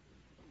anything.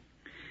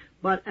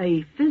 But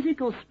a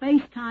physical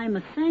space-time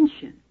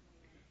ascension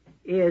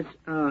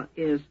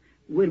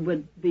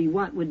would be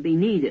what would be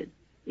needed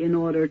in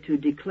order to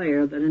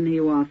declare that a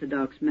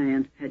neo-orthodox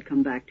man had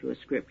come back to a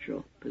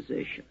scriptural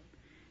position.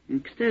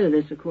 Instead of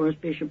this, of course,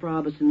 Bishop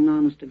Robison,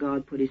 honest to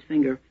God, put his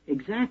finger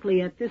exactly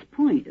at this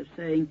point of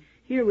saying,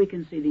 here we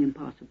can see the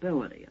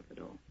impossibility of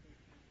it all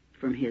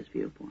from his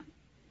viewpoint.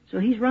 So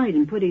he's right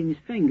in putting his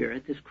finger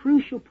at this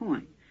crucial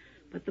point.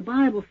 But the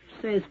Bible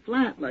says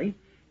flatly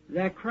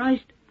that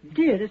Christ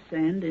did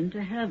ascend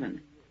into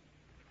heaven.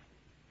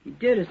 He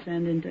did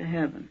ascend into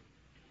heaven.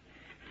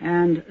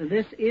 And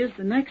this is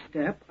the next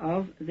step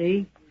of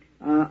the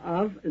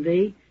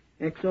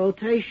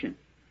exaltation.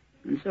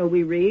 And so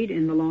we read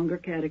in the longer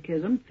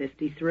catechism,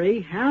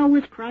 53, how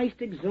was Christ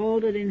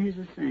exalted in his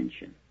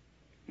ascension?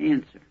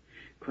 Answer.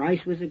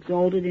 Christ was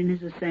exalted in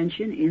his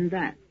ascension in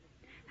that,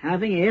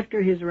 having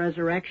after his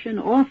resurrection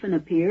often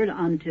appeared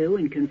unto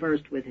and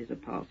conversed with his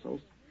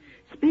apostles,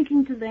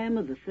 speaking to them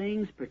of the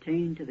things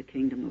pertaining to the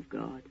kingdom of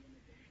God,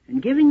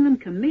 and giving them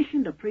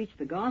commission to preach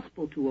the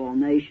gospel to all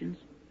nations,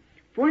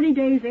 40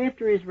 days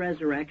after his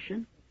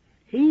resurrection,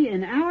 he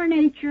in our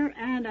nature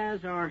and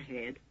as our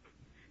head,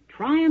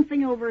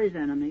 triumphing over his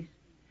enemies,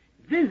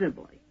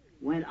 visibly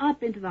went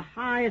up into the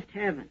highest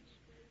heavens,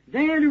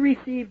 there to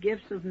receive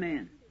gifts of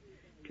men,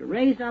 to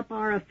raise up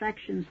our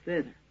affections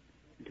thither,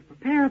 and to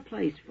prepare a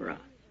place for us,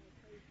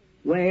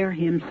 where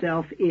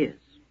himself is,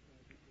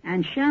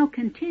 and shall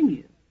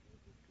continue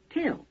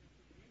till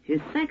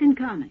his second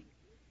coming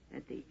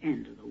at the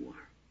end of the world.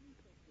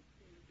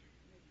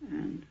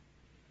 And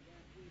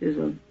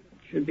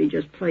should be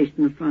just placed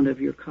in the front of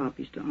your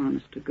copies to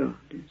honest to God,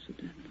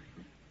 incidentally.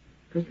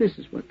 Because this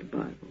is what the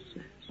Bible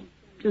says.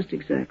 Just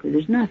exactly.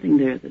 There's nothing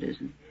there that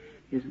isn't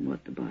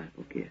what the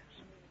Bible gives.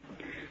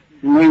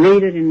 And we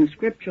read it in the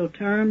scriptural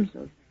terms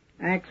of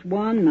Acts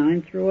 1,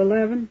 9 through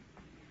 11.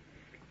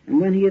 And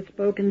when he had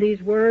spoken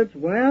these words,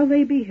 while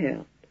they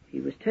beheld,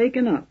 he was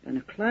taken up, and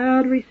a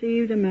cloud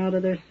received him out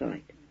of their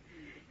sight.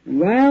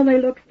 And while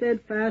they looked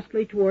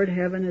steadfastly toward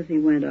heaven as he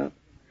went up,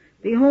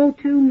 behold,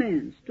 two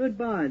men stood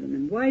by them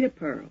in white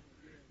apparel,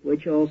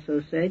 which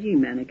also said, Ye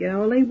men of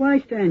Galilee,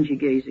 why stand ye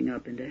gazing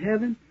up into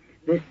heaven?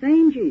 This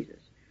same Jesus,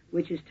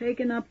 which is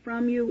taken up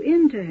from you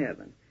into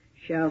heaven,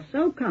 shall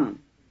so come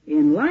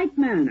in like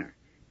manner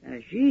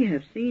as ye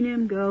have seen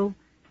him go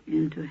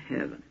into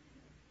heaven.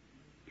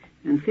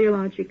 And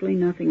theologically,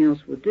 nothing else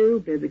will do.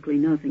 Biblically,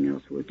 nothing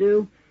else will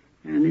do.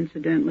 And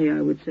incidentally,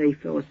 I would say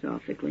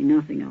philosophically,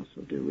 nothing else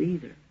will do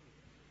either.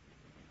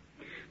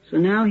 So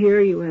now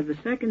here you have the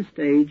second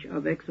stage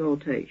of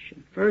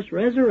exaltation. First,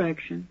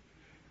 resurrection.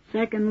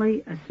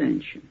 Secondly,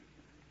 ascension.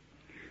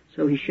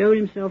 So he showed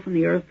himself on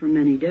the earth for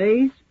many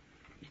days.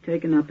 He's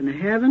taken up into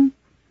heaven.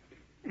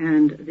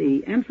 And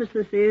the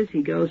emphasis is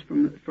he goes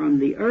from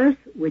the earth,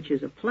 which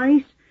is a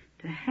place,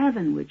 to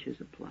heaven, which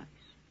is a place.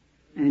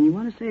 And you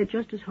want to say it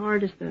just as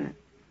hard as that.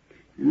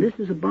 And this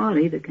is a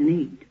body that can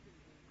eat.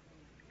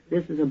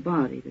 This is a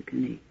body that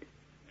can eat.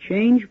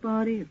 Changed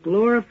body, a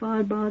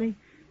glorified body,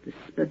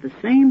 but the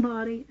same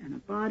body and a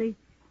body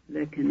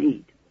that can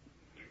eat.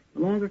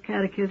 The longer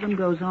catechism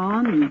goes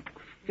on in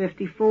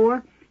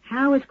 54.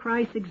 How is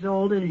Christ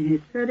exalted in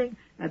his sitting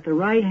at the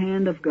right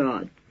hand of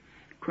God?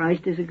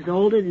 Christ is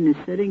exalted in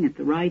his sitting at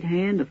the right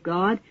hand of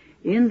God,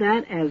 in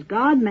that as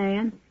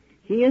God-man,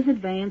 he is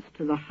advanced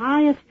to the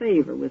highest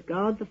favor with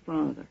God the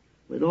Father,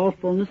 with all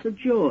fullness of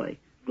joy,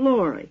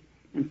 glory,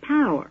 and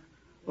power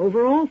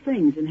over all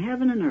things in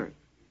heaven and earth,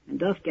 and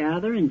doth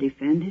gather and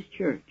defend his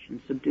church,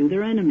 and subdue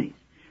their enemies,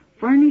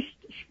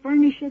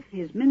 furnisheth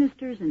his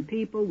ministers and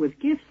people with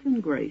gifts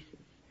and graces,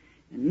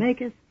 and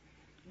maketh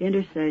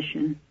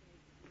intercession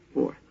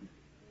for them.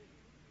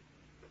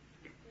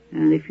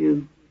 And if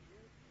you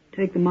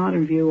take the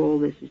modern view, all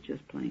this is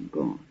just plain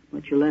gone.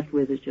 What you're left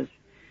with is just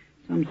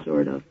some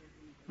sort of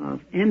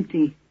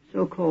empty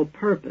so-called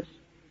purpose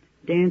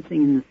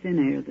dancing in the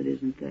thin air that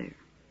isn't there.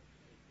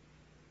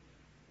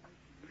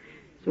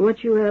 So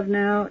what you have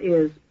now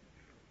is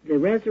the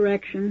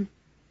resurrection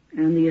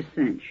and the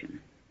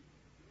ascension.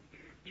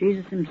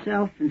 Jesus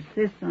himself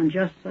insists on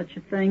just such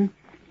a thing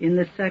in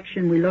this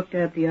section we looked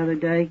at the other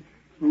day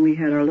when we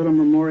had our little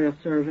memorial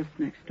service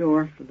next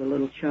door for the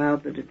little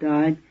child that had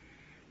died.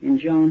 In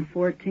John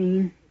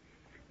 14,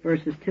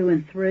 verses 2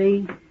 and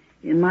 3,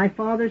 in my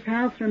Father's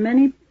house are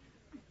many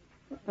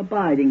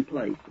abiding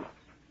places.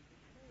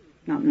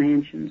 Not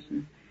mansions.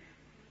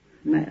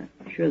 And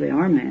sure, they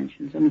are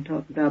mansions. I'm going to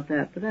talk about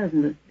that, but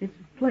it's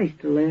a place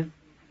to live.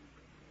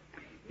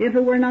 If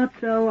it were not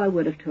so, I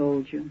would have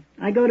told you.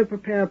 I go to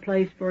prepare a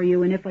place for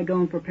you, and if I go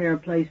and prepare a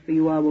place for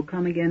you, I will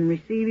come again and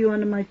receive you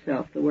unto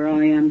myself, that where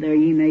I am, there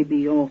ye may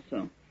be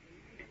also.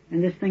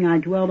 And this thing I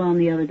dwelt on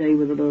the other day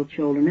with the little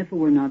children. If it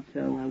were not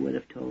so, I would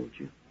have told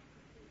you.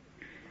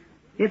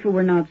 If it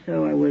were not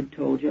so, I would have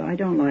told you. I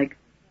don't like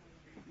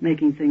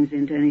making things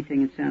into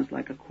anything that sounds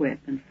like a quip,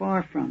 and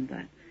far from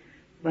that.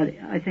 But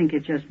I think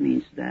it just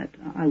means that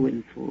I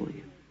wouldn't fool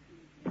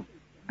you.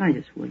 I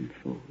just wouldn't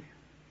fool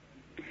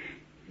you.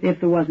 If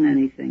there wasn't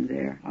anything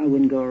there, I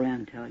wouldn't go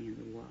around telling you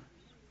there was.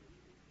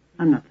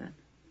 I'm not that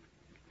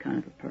kind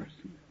of a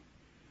person.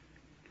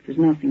 If there's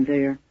nothing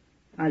there,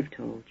 I've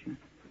told you.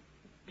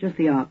 Just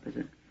the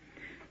opposite.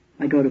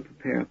 I go to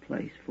prepare a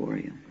place for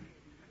you.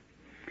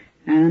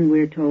 And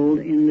we're told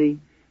in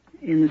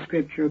the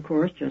Scripture, of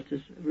course, just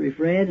as we've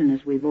read and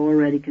as we've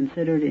already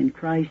considered, in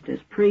Christ as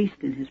priest,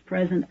 in his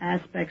present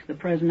aspects, the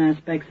present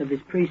aspects of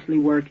his priestly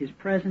work, his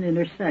present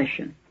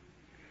intercession.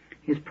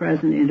 His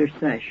present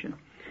intercession.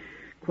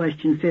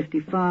 Question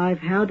 55,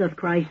 how doth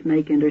Christ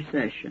make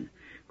intercession?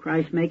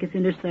 Christ maketh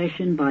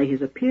intercession by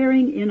his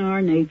appearing in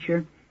our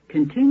nature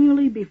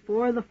continually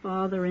before the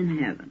Father in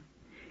heaven.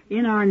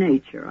 In our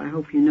nature, I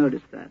hope you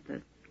notice that.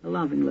 That's a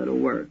loving little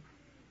word.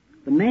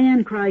 The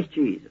man Christ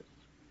Jesus.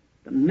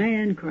 The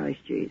man Christ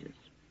Jesus.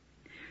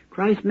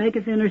 Christ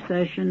maketh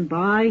intercession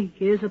by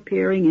his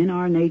appearing in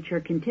our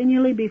nature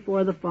continually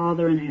before the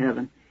Father in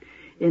heaven,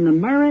 in the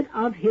merit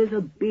of his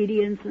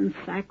obedience and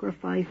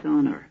sacrifice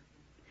on earth,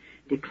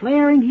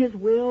 declaring his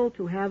will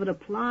to have it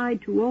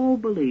applied to all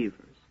believers,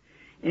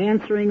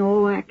 answering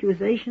all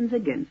accusations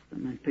against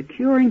them, and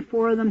procuring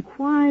for them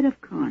quiet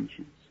of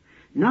conscience,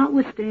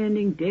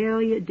 notwithstanding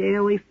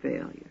daily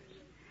failures,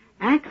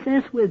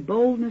 access with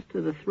boldness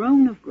to the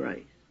throne of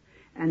grace,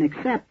 and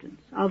acceptance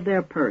of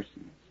their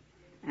persons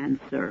and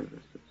services.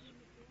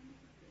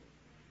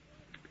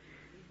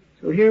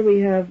 So here we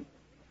have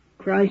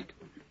Christ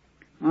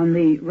on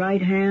the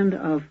right hand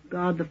of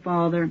God the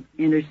Father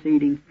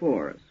interceding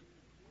for us.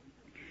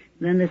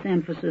 Then this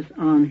emphasis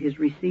on his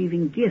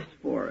receiving gifts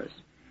for us.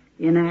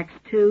 In Acts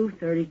 2,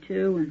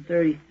 32 and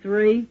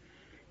 33,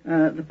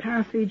 the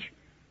passage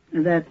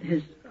that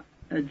has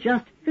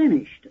just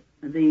finished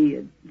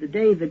the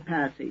David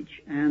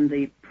passage and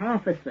the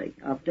prophecy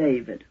of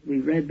David we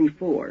read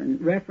before in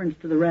reference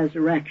to the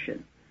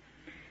resurrection.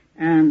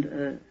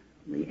 And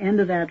the end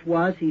of that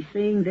was, he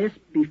seeing this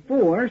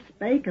before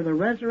spake of the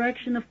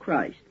resurrection of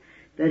Christ,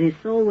 that his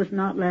soul was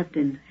not left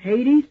in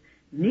Hades,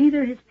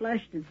 neither his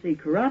flesh did see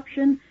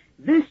corruption.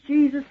 This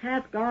Jesus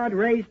hath God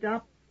raised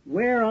up,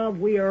 whereof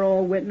we are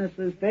all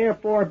witnesses.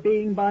 Therefore,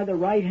 being by the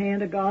right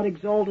hand of God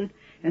exalted,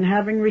 and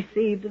having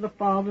received of the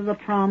Father the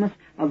promise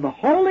of the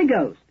Holy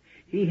Ghost,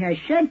 he has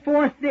shed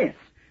forth this,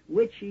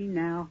 which ye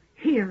now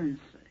hear and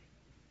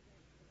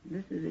see.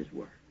 This is his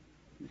work.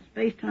 The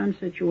space-time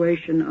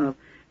situation of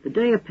the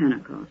day of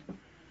Pentecost,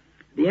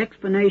 the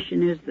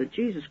explanation is that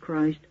Jesus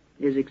Christ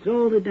is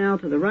exalted now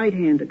to the right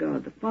hand of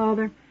God the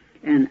Father,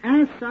 and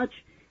as such,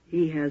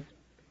 he has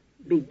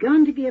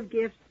begun to give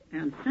gifts,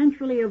 and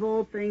centrally of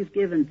all things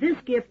given this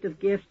gift of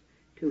gifts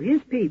to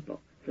his people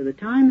for the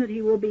time that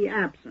he will be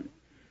absent,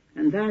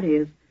 and that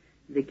is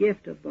the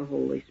gift of the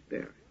Holy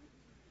Spirit.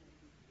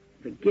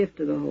 The gift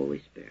of the Holy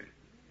Spirit.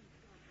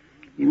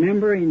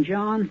 Remember in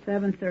John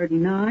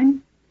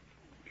 7:39,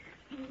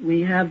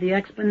 we have the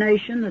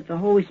explanation that the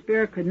Holy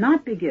Spirit could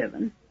not be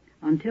given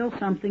until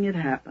something had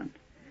happened.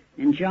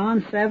 In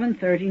John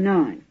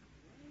 7:39,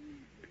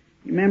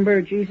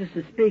 remember Jesus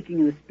is speaking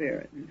of the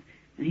Spirit.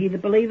 And he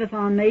that believeth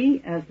on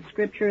me, as the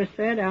Scripture has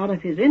said, out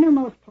of his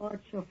innermost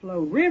parts shall flow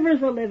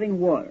rivers of living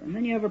water. And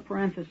then you have a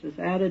parenthesis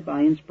added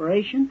by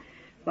inspiration,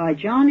 by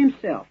John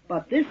himself.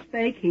 But this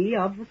spake he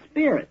of the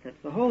Spirit,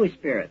 that's the Holy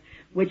Spirit,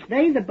 which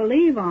they that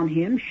believe on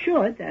him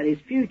should, that is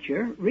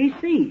future,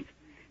 receive.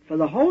 For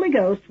the Holy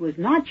Ghost was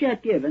not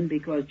yet given,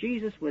 because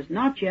Jesus was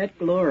not yet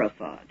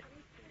glorified.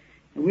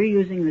 And we're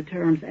using the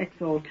terms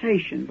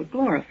exaltation, but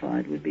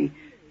glorified would be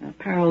a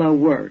parallel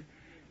word.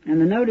 And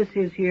the notice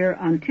is here,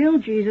 until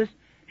Jesus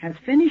has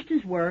finished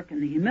his work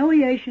and the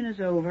humiliation is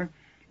over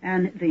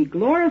and the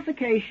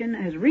glorification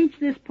has reached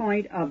this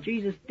point of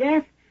Jesus'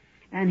 death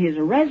and his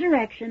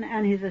resurrection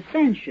and his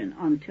ascension.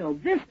 Until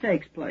this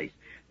takes place,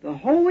 the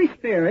Holy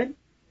Spirit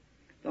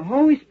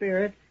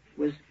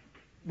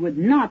would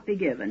not be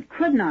given,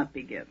 could not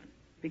be given,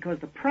 because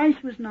the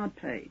price was not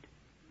paid.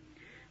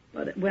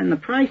 But when the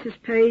price is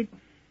paid,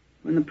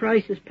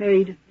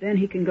 then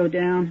he can go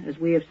down, as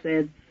we have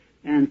said,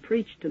 and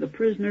preach to the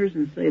prisoners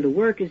and say the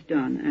work is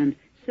done. And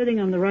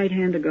sitting on the right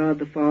hand of God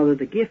the Father,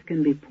 the gift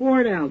can be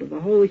poured out of the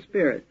Holy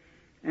Spirit.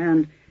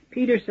 And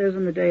Peter says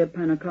on the day of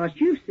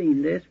Pentecost, you've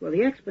seen this. Well,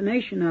 the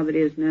explanation of it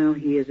is now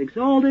he is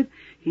exalted,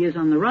 he is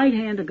on the right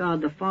hand of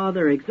God the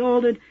Father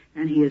exalted,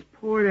 and he has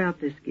poured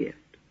out this gift.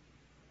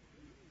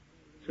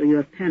 So you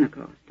have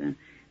Pentecost, and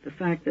the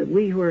fact that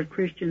we who are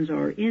Christians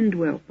are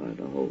indwelt by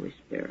the Holy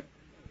Spirit.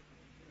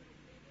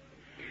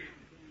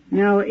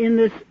 Now, in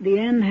the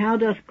end, how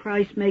does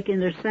Christ make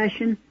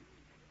intercession?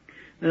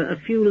 A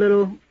few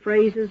little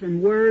phrases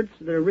and words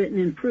that are written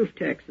in proof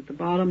text at the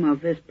bottom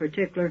of this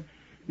particular.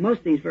 Most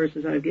of these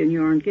verses I've given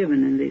you aren't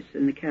given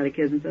in the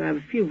catechisms, but I have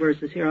a few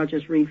verses here I'll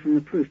just read from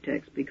the proof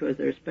text because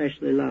they're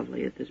especially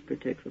lovely at this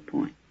particular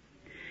point.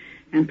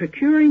 And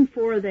procuring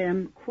for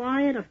them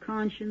quiet of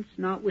conscience,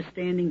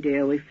 notwithstanding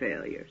daily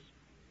failures.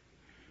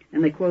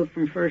 And they quote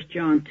from 1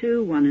 John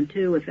 2, 1 and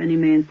 2, if any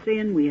man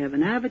sin, we have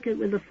an advocate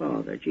with the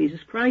Father,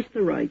 Jesus Christ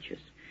the righteous.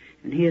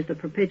 And he is the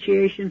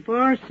propitiation for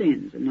our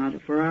sins, and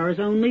not for ours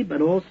only,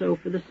 but also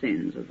for the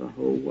sins of the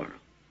whole world.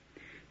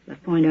 So I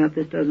point out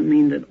this doesn't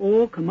mean that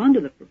all come under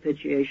the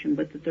propitiation,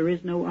 but that there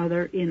is no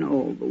other in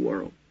all the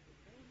world.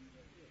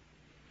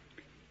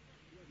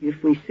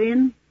 If we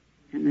sin,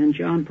 and then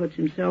John puts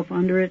himself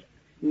under it,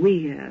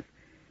 we have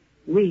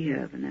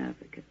an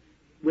advocate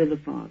with the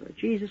Father,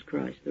 Jesus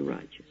Christ the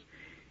righteous.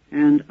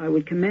 And I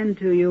would commend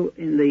to you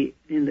in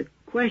the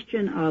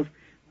question of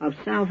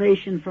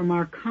salvation from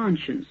our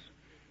conscience,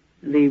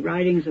 the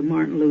writings of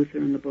Martin Luther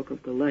in the book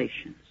of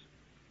Galatians,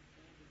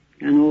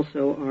 and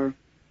also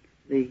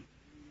the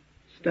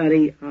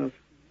study of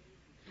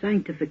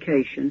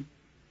sanctification,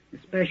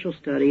 a special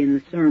study in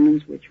the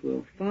sermons which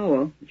will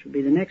follow, which will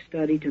be the next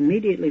study to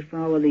immediately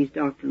follow these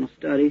doctrinal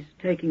studies,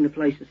 taking the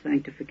place of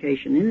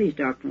sanctification in these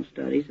doctrinal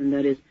studies, and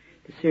that is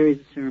the series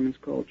of sermons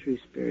called True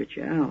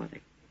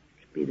Spirituality.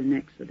 Be the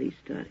next of these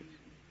studies.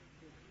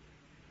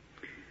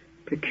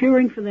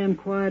 Procuring for them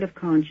quiet of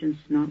conscience,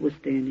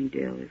 notwithstanding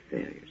daily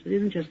failures. It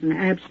isn't just an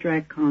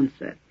abstract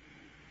concept,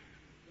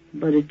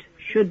 but it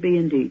should be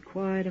indeed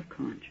quiet of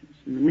conscience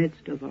in the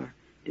midst of our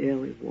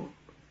daily walk,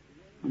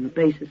 on the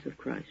basis of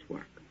Christ's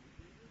work.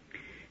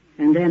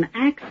 And then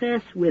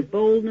access with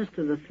boldness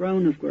to the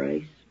throne of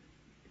grace.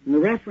 And the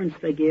reference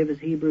they give is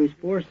Hebrews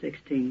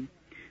 4:16.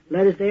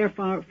 Let us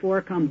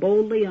therefore come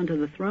boldly unto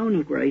the throne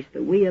of grace,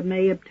 that we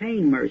may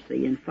obtain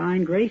mercy and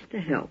find grace to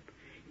help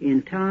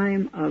in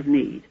time of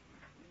need.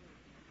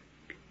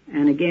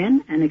 And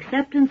again, an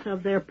acceptance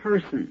of their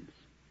persons.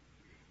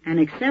 An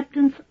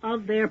acceptance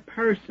of their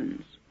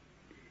persons.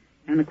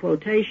 And the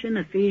quotation,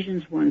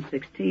 Ephesians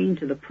 1:16,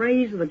 to the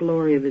praise of the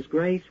glory of his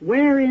grace,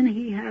 wherein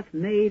he hath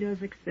made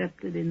us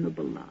accepted in the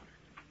beloved.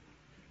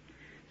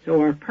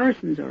 So our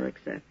persons are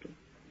accepted.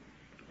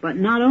 But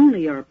not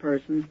only our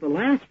persons, the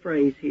last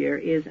phrase here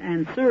is,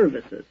 and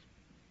services.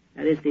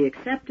 That is the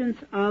acceptance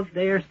of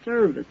their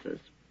services.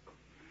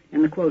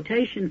 And the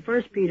quotation,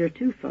 1 Peter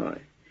 2:5,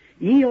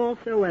 ye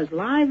also as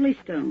lively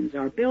stones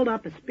are built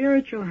up a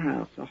spiritual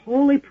house, a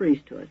holy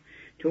priesthood,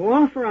 to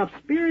offer up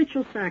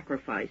spiritual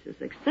sacrifices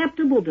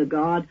acceptable to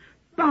God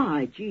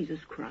by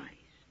Jesus Christ.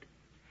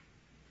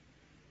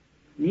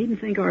 You needn't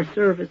think our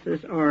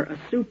services are a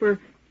super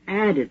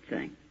added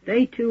thing.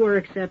 They too are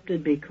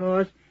accepted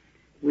because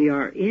we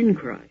are in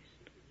Christ.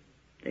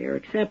 They are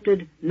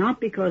accepted not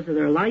because of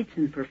their lights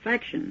and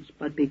perfections,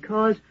 but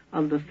because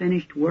of the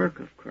finished work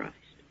of Christ.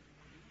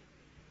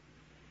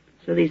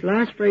 So these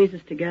last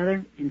phrases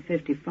together in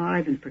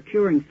 55, and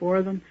procuring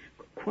for them,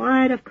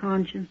 quiet of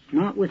conscience,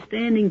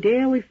 notwithstanding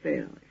daily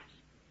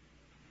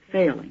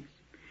failings,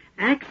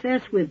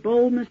 access with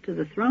boldness to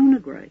the throne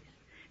of grace,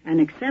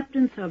 and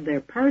acceptance of their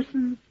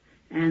persons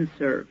and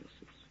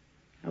services.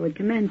 I would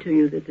commend to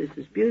you that this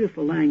is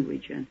beautiful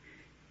language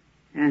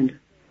and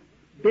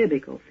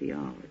biblical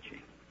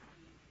theology.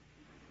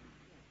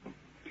 A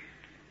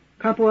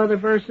couple other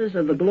verses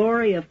of the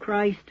glory of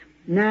Christ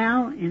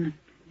now in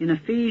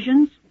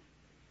Ephesians.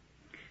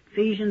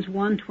 Ephesians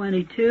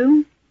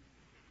 1:22.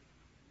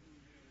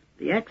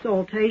 The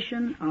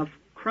exaltation of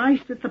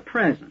Christ at the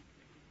present.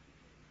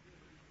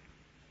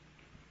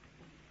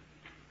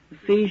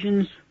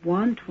 Ephesians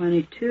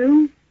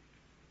 1:22.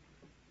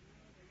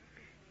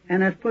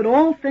 and hath put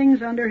all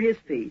things under his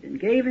feet, and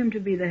gave him to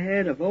be the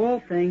head of all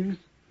things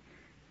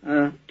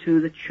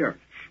to the church.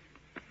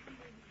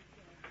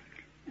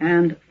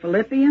 And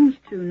Philippians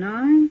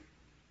 2:9,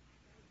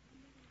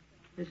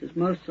 this is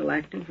most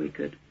selective. We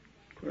could,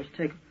 of course,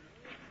 take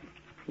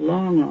a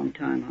long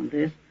time on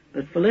this,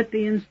 but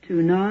Philippians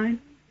 2:9,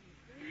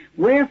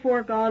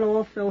 wherefore God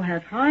also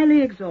hath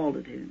highly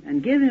exalted him,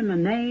 and given him a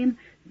name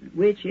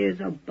which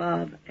is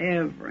above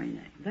every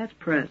name. That's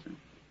present.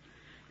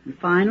 And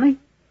finally,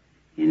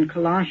 in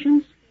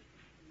Colossians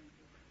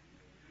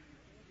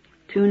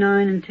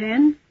 2:9 and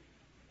 10,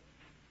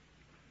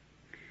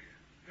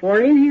 for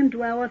in him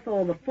dwelleth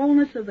all the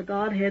fullness of the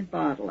Godhead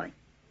bodily,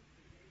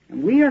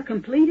 and we are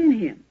complete in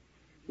him,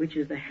 which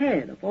is the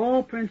head of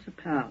all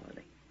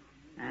principality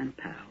and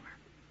power.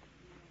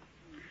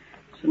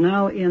 So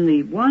now in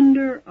the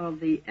wonder of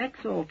the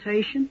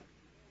exaltation,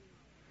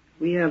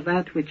 we have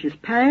that which is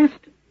past.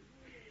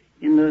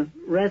 In the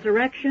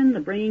resurrection, the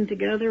bringing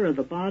together of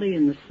the body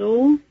and the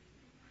soul,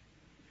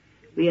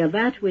 we have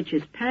that which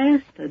is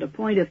past at a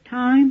point of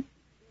time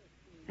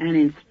and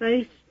in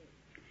space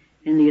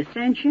in the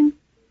ascension,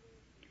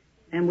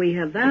 and we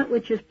have that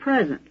which is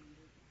present.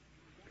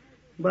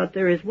 But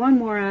there is one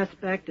more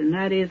aspect, and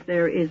that is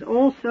there is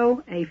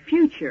also a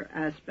future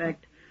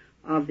aspect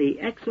of the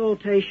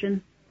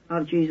exaltation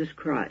of Jesus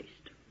Christ.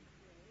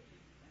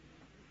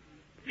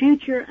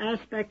 Future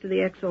aspect of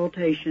the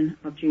exaltation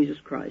of Jesus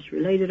Christ,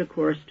 related, of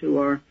course, to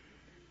our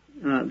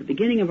the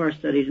beginning of our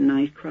study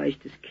tonight, Christ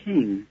is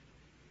King,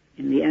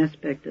 in the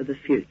aspect of the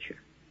future.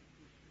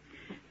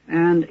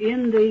 And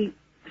in the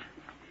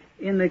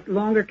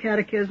longer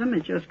catechism,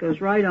 it just goes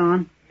right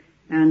on,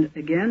 and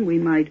again, we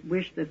might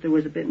wish that there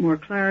was a bit more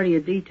clarity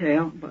of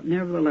detail, but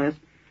nevertheless,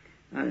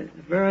 a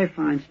very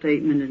fine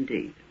statement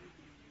indeed.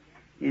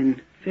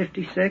 In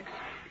 56,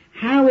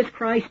 how is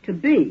Christ to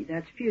be,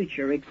 that's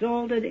future,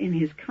 exalted in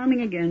his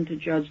coming again to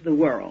judge the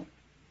world?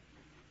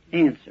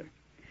 Answer.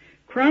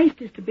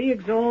 Christ is to be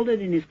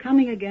exalted in his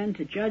coming again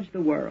to judge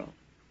the world,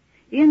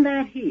 in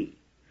that he,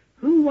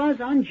 who was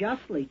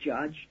unjustly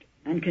judged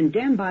and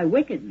condemned by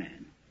wicked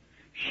men,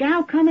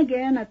 shall come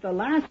again at the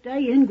last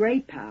day in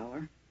great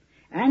power,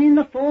 and in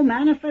the full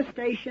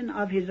manifestation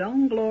of his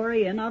own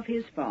glory and of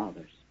his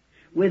Father's,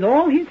 with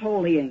all his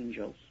holy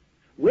angels,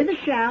 with a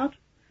shout,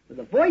 with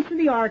the voice of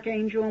the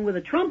archangel, and with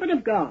the trumpet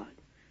of God,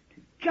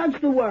 to judge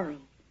the world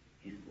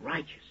in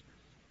righteousness.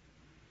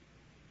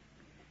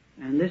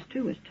 And this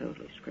too is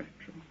totally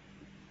scriptural.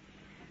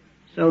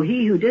 So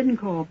he who didn't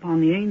call upon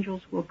the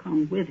angels will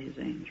come with his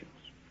angels.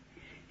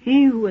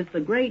 He who is the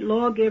great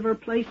lawgiver,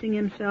 placing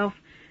himself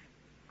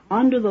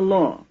under the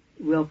law,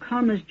 will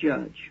come as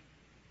judge.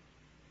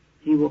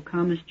 He will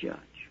come as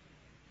judge.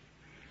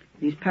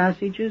 These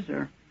passages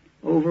are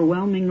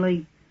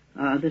overwhelmingly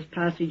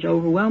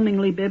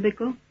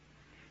biblical.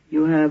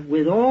 You have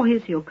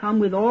he'll come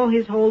with all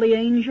his holy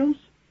angels.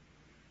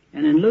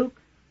 And in Luke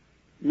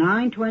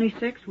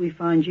 9:26 we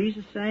find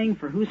Jesus saying,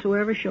 for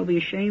whosoever shall be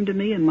ashamed of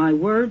me and my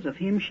words, of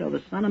him shall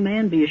the Son of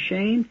Man be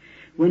ashamed,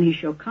 when he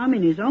shall come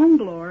in his own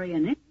glory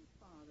and in his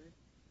Father's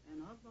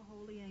and of the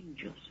holy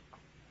angels.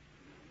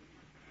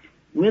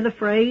 With a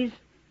phrase,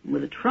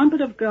 with a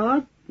trumpet of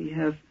God, we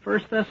have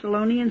 1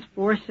 Thessalonians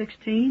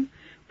 4:16,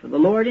 for the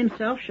Lord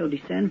himself shall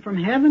descend from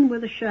heaven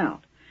with a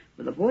shout,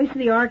 with the voice of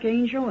the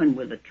archangel, and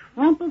with the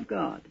trump of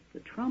God, the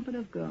trumpet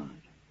of God.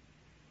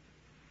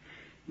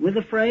 With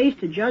the phrase,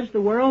 to judge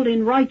the world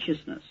in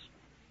righteousness,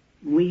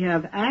 we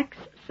have Acts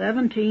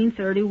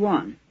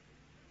 17:31.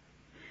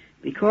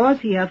 Because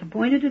he hath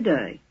appointed a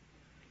day,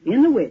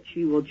 in the which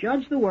he will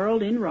judge the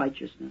world in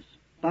righteousness,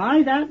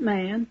 by that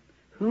man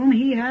whom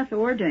he hath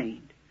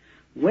ordained,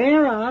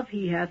 whereof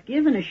he hath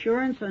given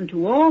assurance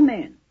unto all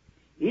men,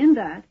 in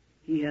that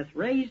he hath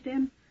raised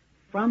him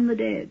from the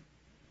dead.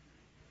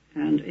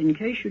 And in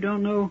case you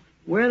don't know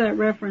where that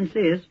reference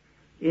is,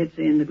 it's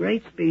in the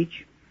great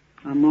speech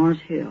on Mars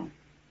Hill.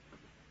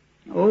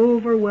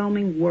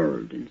 Overwhelming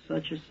word in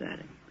such a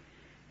setting.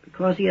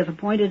 Because he hath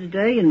appointed a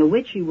day in the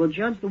which he will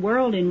judge the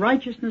world in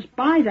righteousness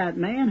by that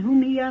man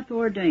whom he hath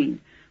ordained,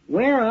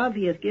 whereof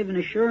he hath given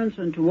assurance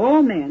unto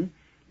all men,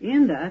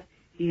 in that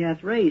he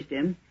hath raised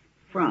him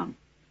from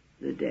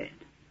the dead.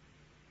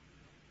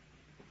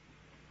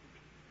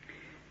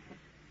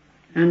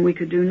 And we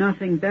could do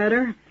nothing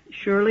better,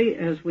 surely,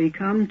 as we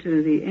come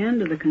to the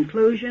end of the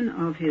conclusion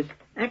of his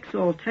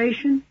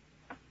exaltation,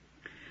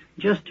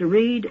 just to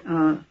read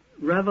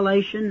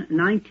Revelation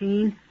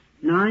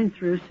 19:9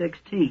 through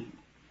 16.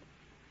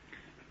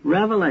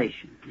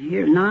 Revelation,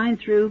 here, 9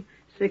 through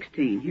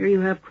 16. Here you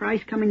have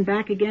Christ coming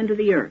back again to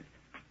the earth.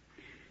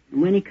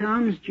 And when he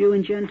comes, Jew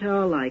and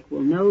Gentile alike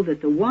will know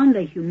that the one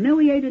they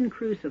humiliated and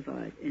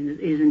crucified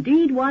is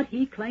indeed what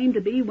he claimed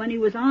to be when he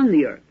was on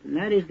the earth, and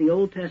that is the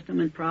Old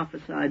Testament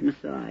prophesied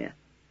Messiah,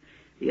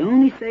 the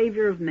only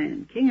Savior of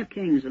men, King of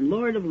kings and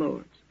Lord of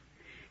lords,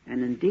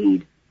 and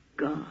indeed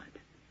God.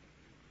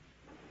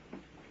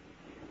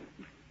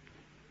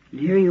 And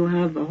here you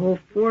have the whole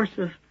force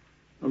of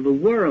the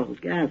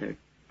world gathered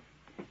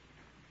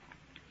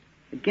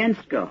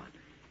against God.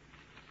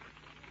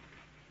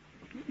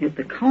 at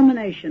the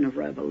culmination of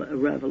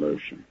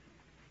revolution.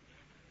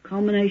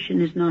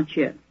 Culmination is not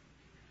yet.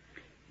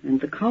 And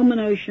the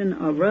culmination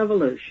of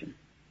revolution.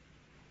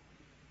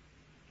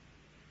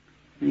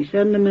 And he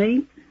said unto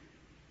me,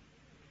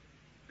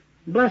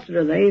 blessed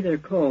are they that are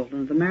called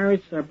unto the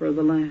marriage supper of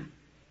the Lamb.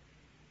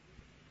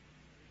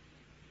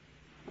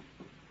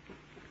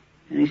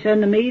 And he said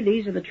unto me,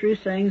 these are the true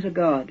sayings of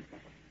God.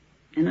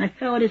 And I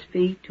fell at his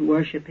feet to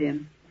worship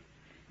him.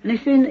 And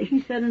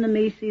he said unto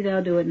me, see thou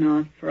do it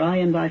not, for I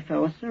am thy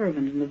fellow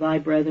servant, and of thy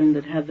brethren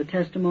that have the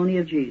testimony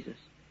of Jesus.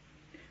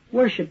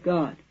 Worship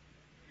God,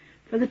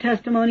 for the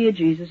testimony of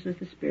Jesus is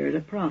the spirit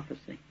of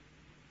prophecy.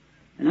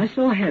 And I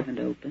saw heaven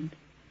opened,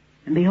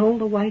 and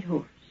behold a white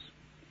horse.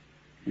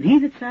 And he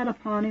that sat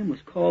upon him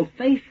was called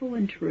Faithful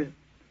and True,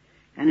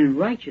 and in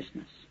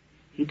righteousness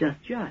he doth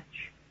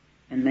judge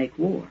and make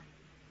war.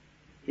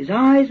 His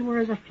eyes were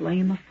as a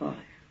flame of fire,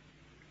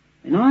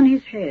 and on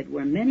his head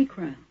were many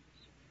crowns.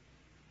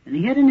 And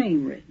he had a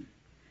name written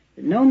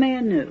that no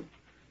man knew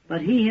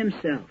but he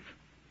himself.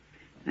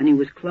 And he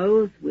was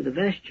clothed with a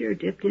vesture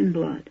dipped in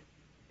blood,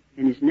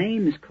 and his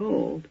name is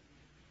called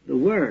the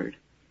Word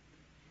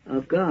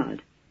of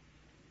God.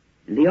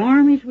 And the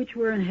armies which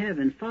were in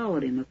heaven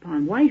followed him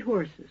upon white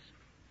horses,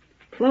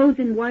 clothed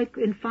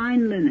in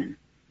fine linen,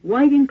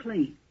 white and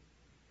clean.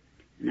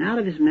 And out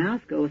of his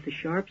mouth goeth a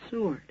sharp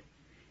sword,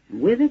 and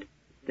with it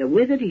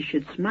he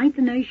should smite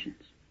the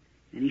nations,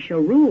 and he shall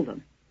rule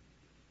them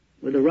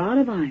with a rod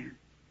of iron,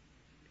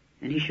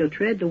 and he shall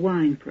tread the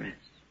winepress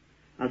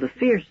of the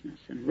fierceness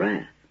and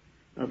wrath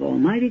of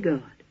Almighty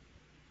God.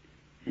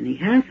 And he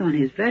hath on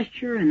his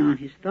vesture and on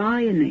his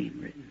thigh a name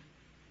written,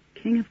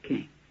 King of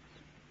Kings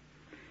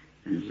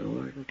and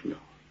Lord of Lords.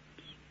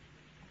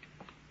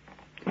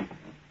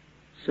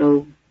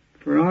 So,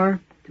 to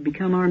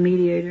become our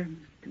mediator,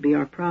 to be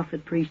our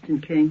prophet, priest,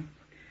 and king,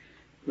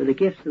 with the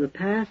gifts of the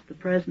past, the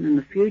present, and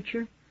the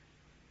future,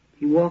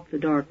 he walked the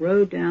dark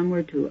road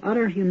downward to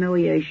utter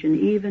humiliation,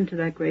 even to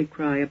that great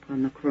cry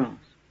upon the cross.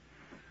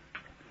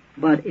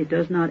 But it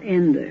does not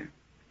end there.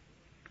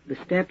 The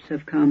steps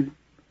have come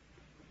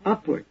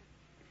upward.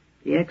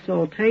 The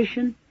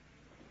exaltation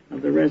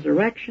of the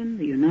resurrection,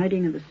 the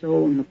uniting of the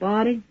soul and the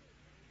body,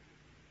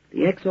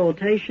 the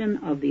exaltation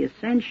of the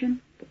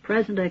ascension, the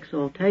present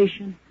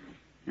exaltation,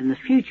 and the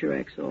future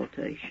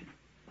exaltation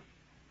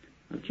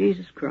of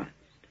Jesus Christ,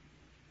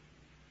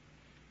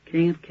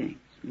 King of Kings,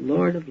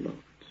 Lord of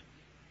Lords,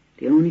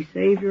 the only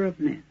Savior of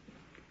men,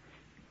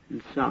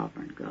 and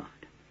sovereign God.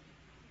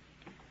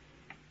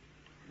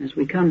 As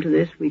we come to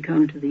this, we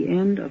come to the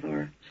end of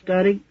our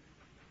study,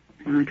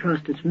 and I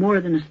trust it's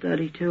more than a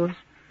study to us,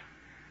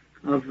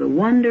 of the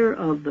wonder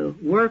of the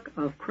work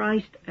of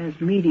Christ as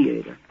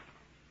mediator.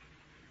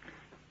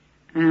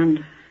 And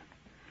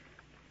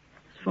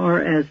as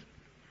far as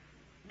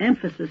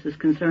emphasis is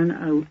concerned,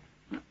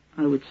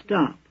 I would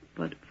stop.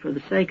 But for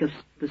the sake of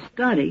the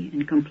study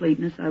and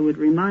completeness, I would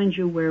remind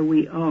you where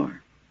we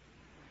are.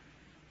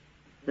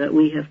 That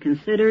we have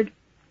considered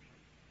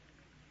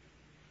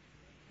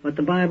what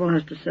the Bible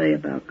has to say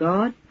about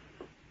God,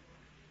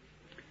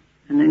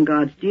 and then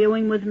God's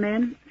dealing with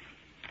men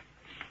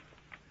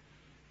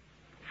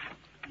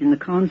in the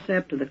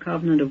concept of the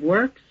covenant of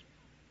works,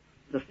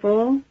 the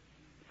fall,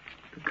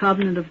 the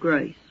covenant of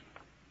grace,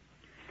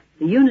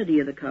 the unity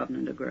of the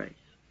covenant of grace,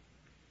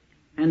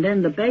 and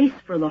then the base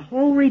for the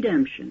whole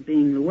redemption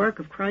being the work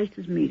of Christ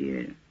as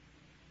mediator.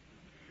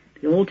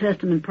 The Old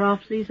Testament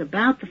prophecies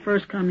about the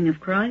first coming of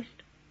Christ,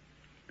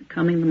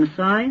 becoming the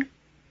Messiah,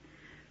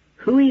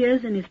 who he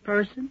is in his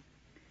person,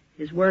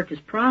 his work as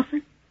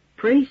prophet,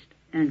 priest,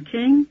 and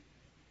king,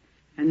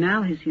 and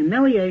now his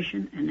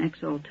humiliation and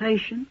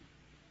exaltation.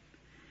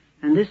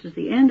 And this is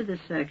the end of this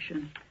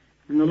section,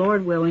 and the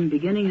Lord willing,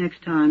 beginning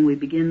next time, we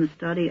begin the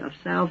study of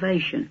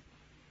salvation,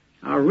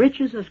 our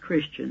riches as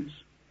Christians,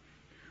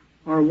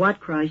 or what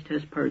Christ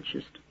has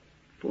purchased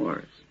for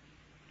us.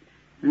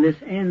 And this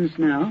ends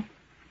now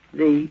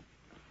the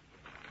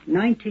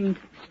 19th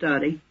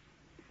study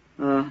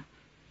of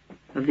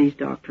these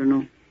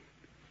doctrinal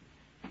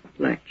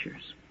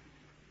lectures.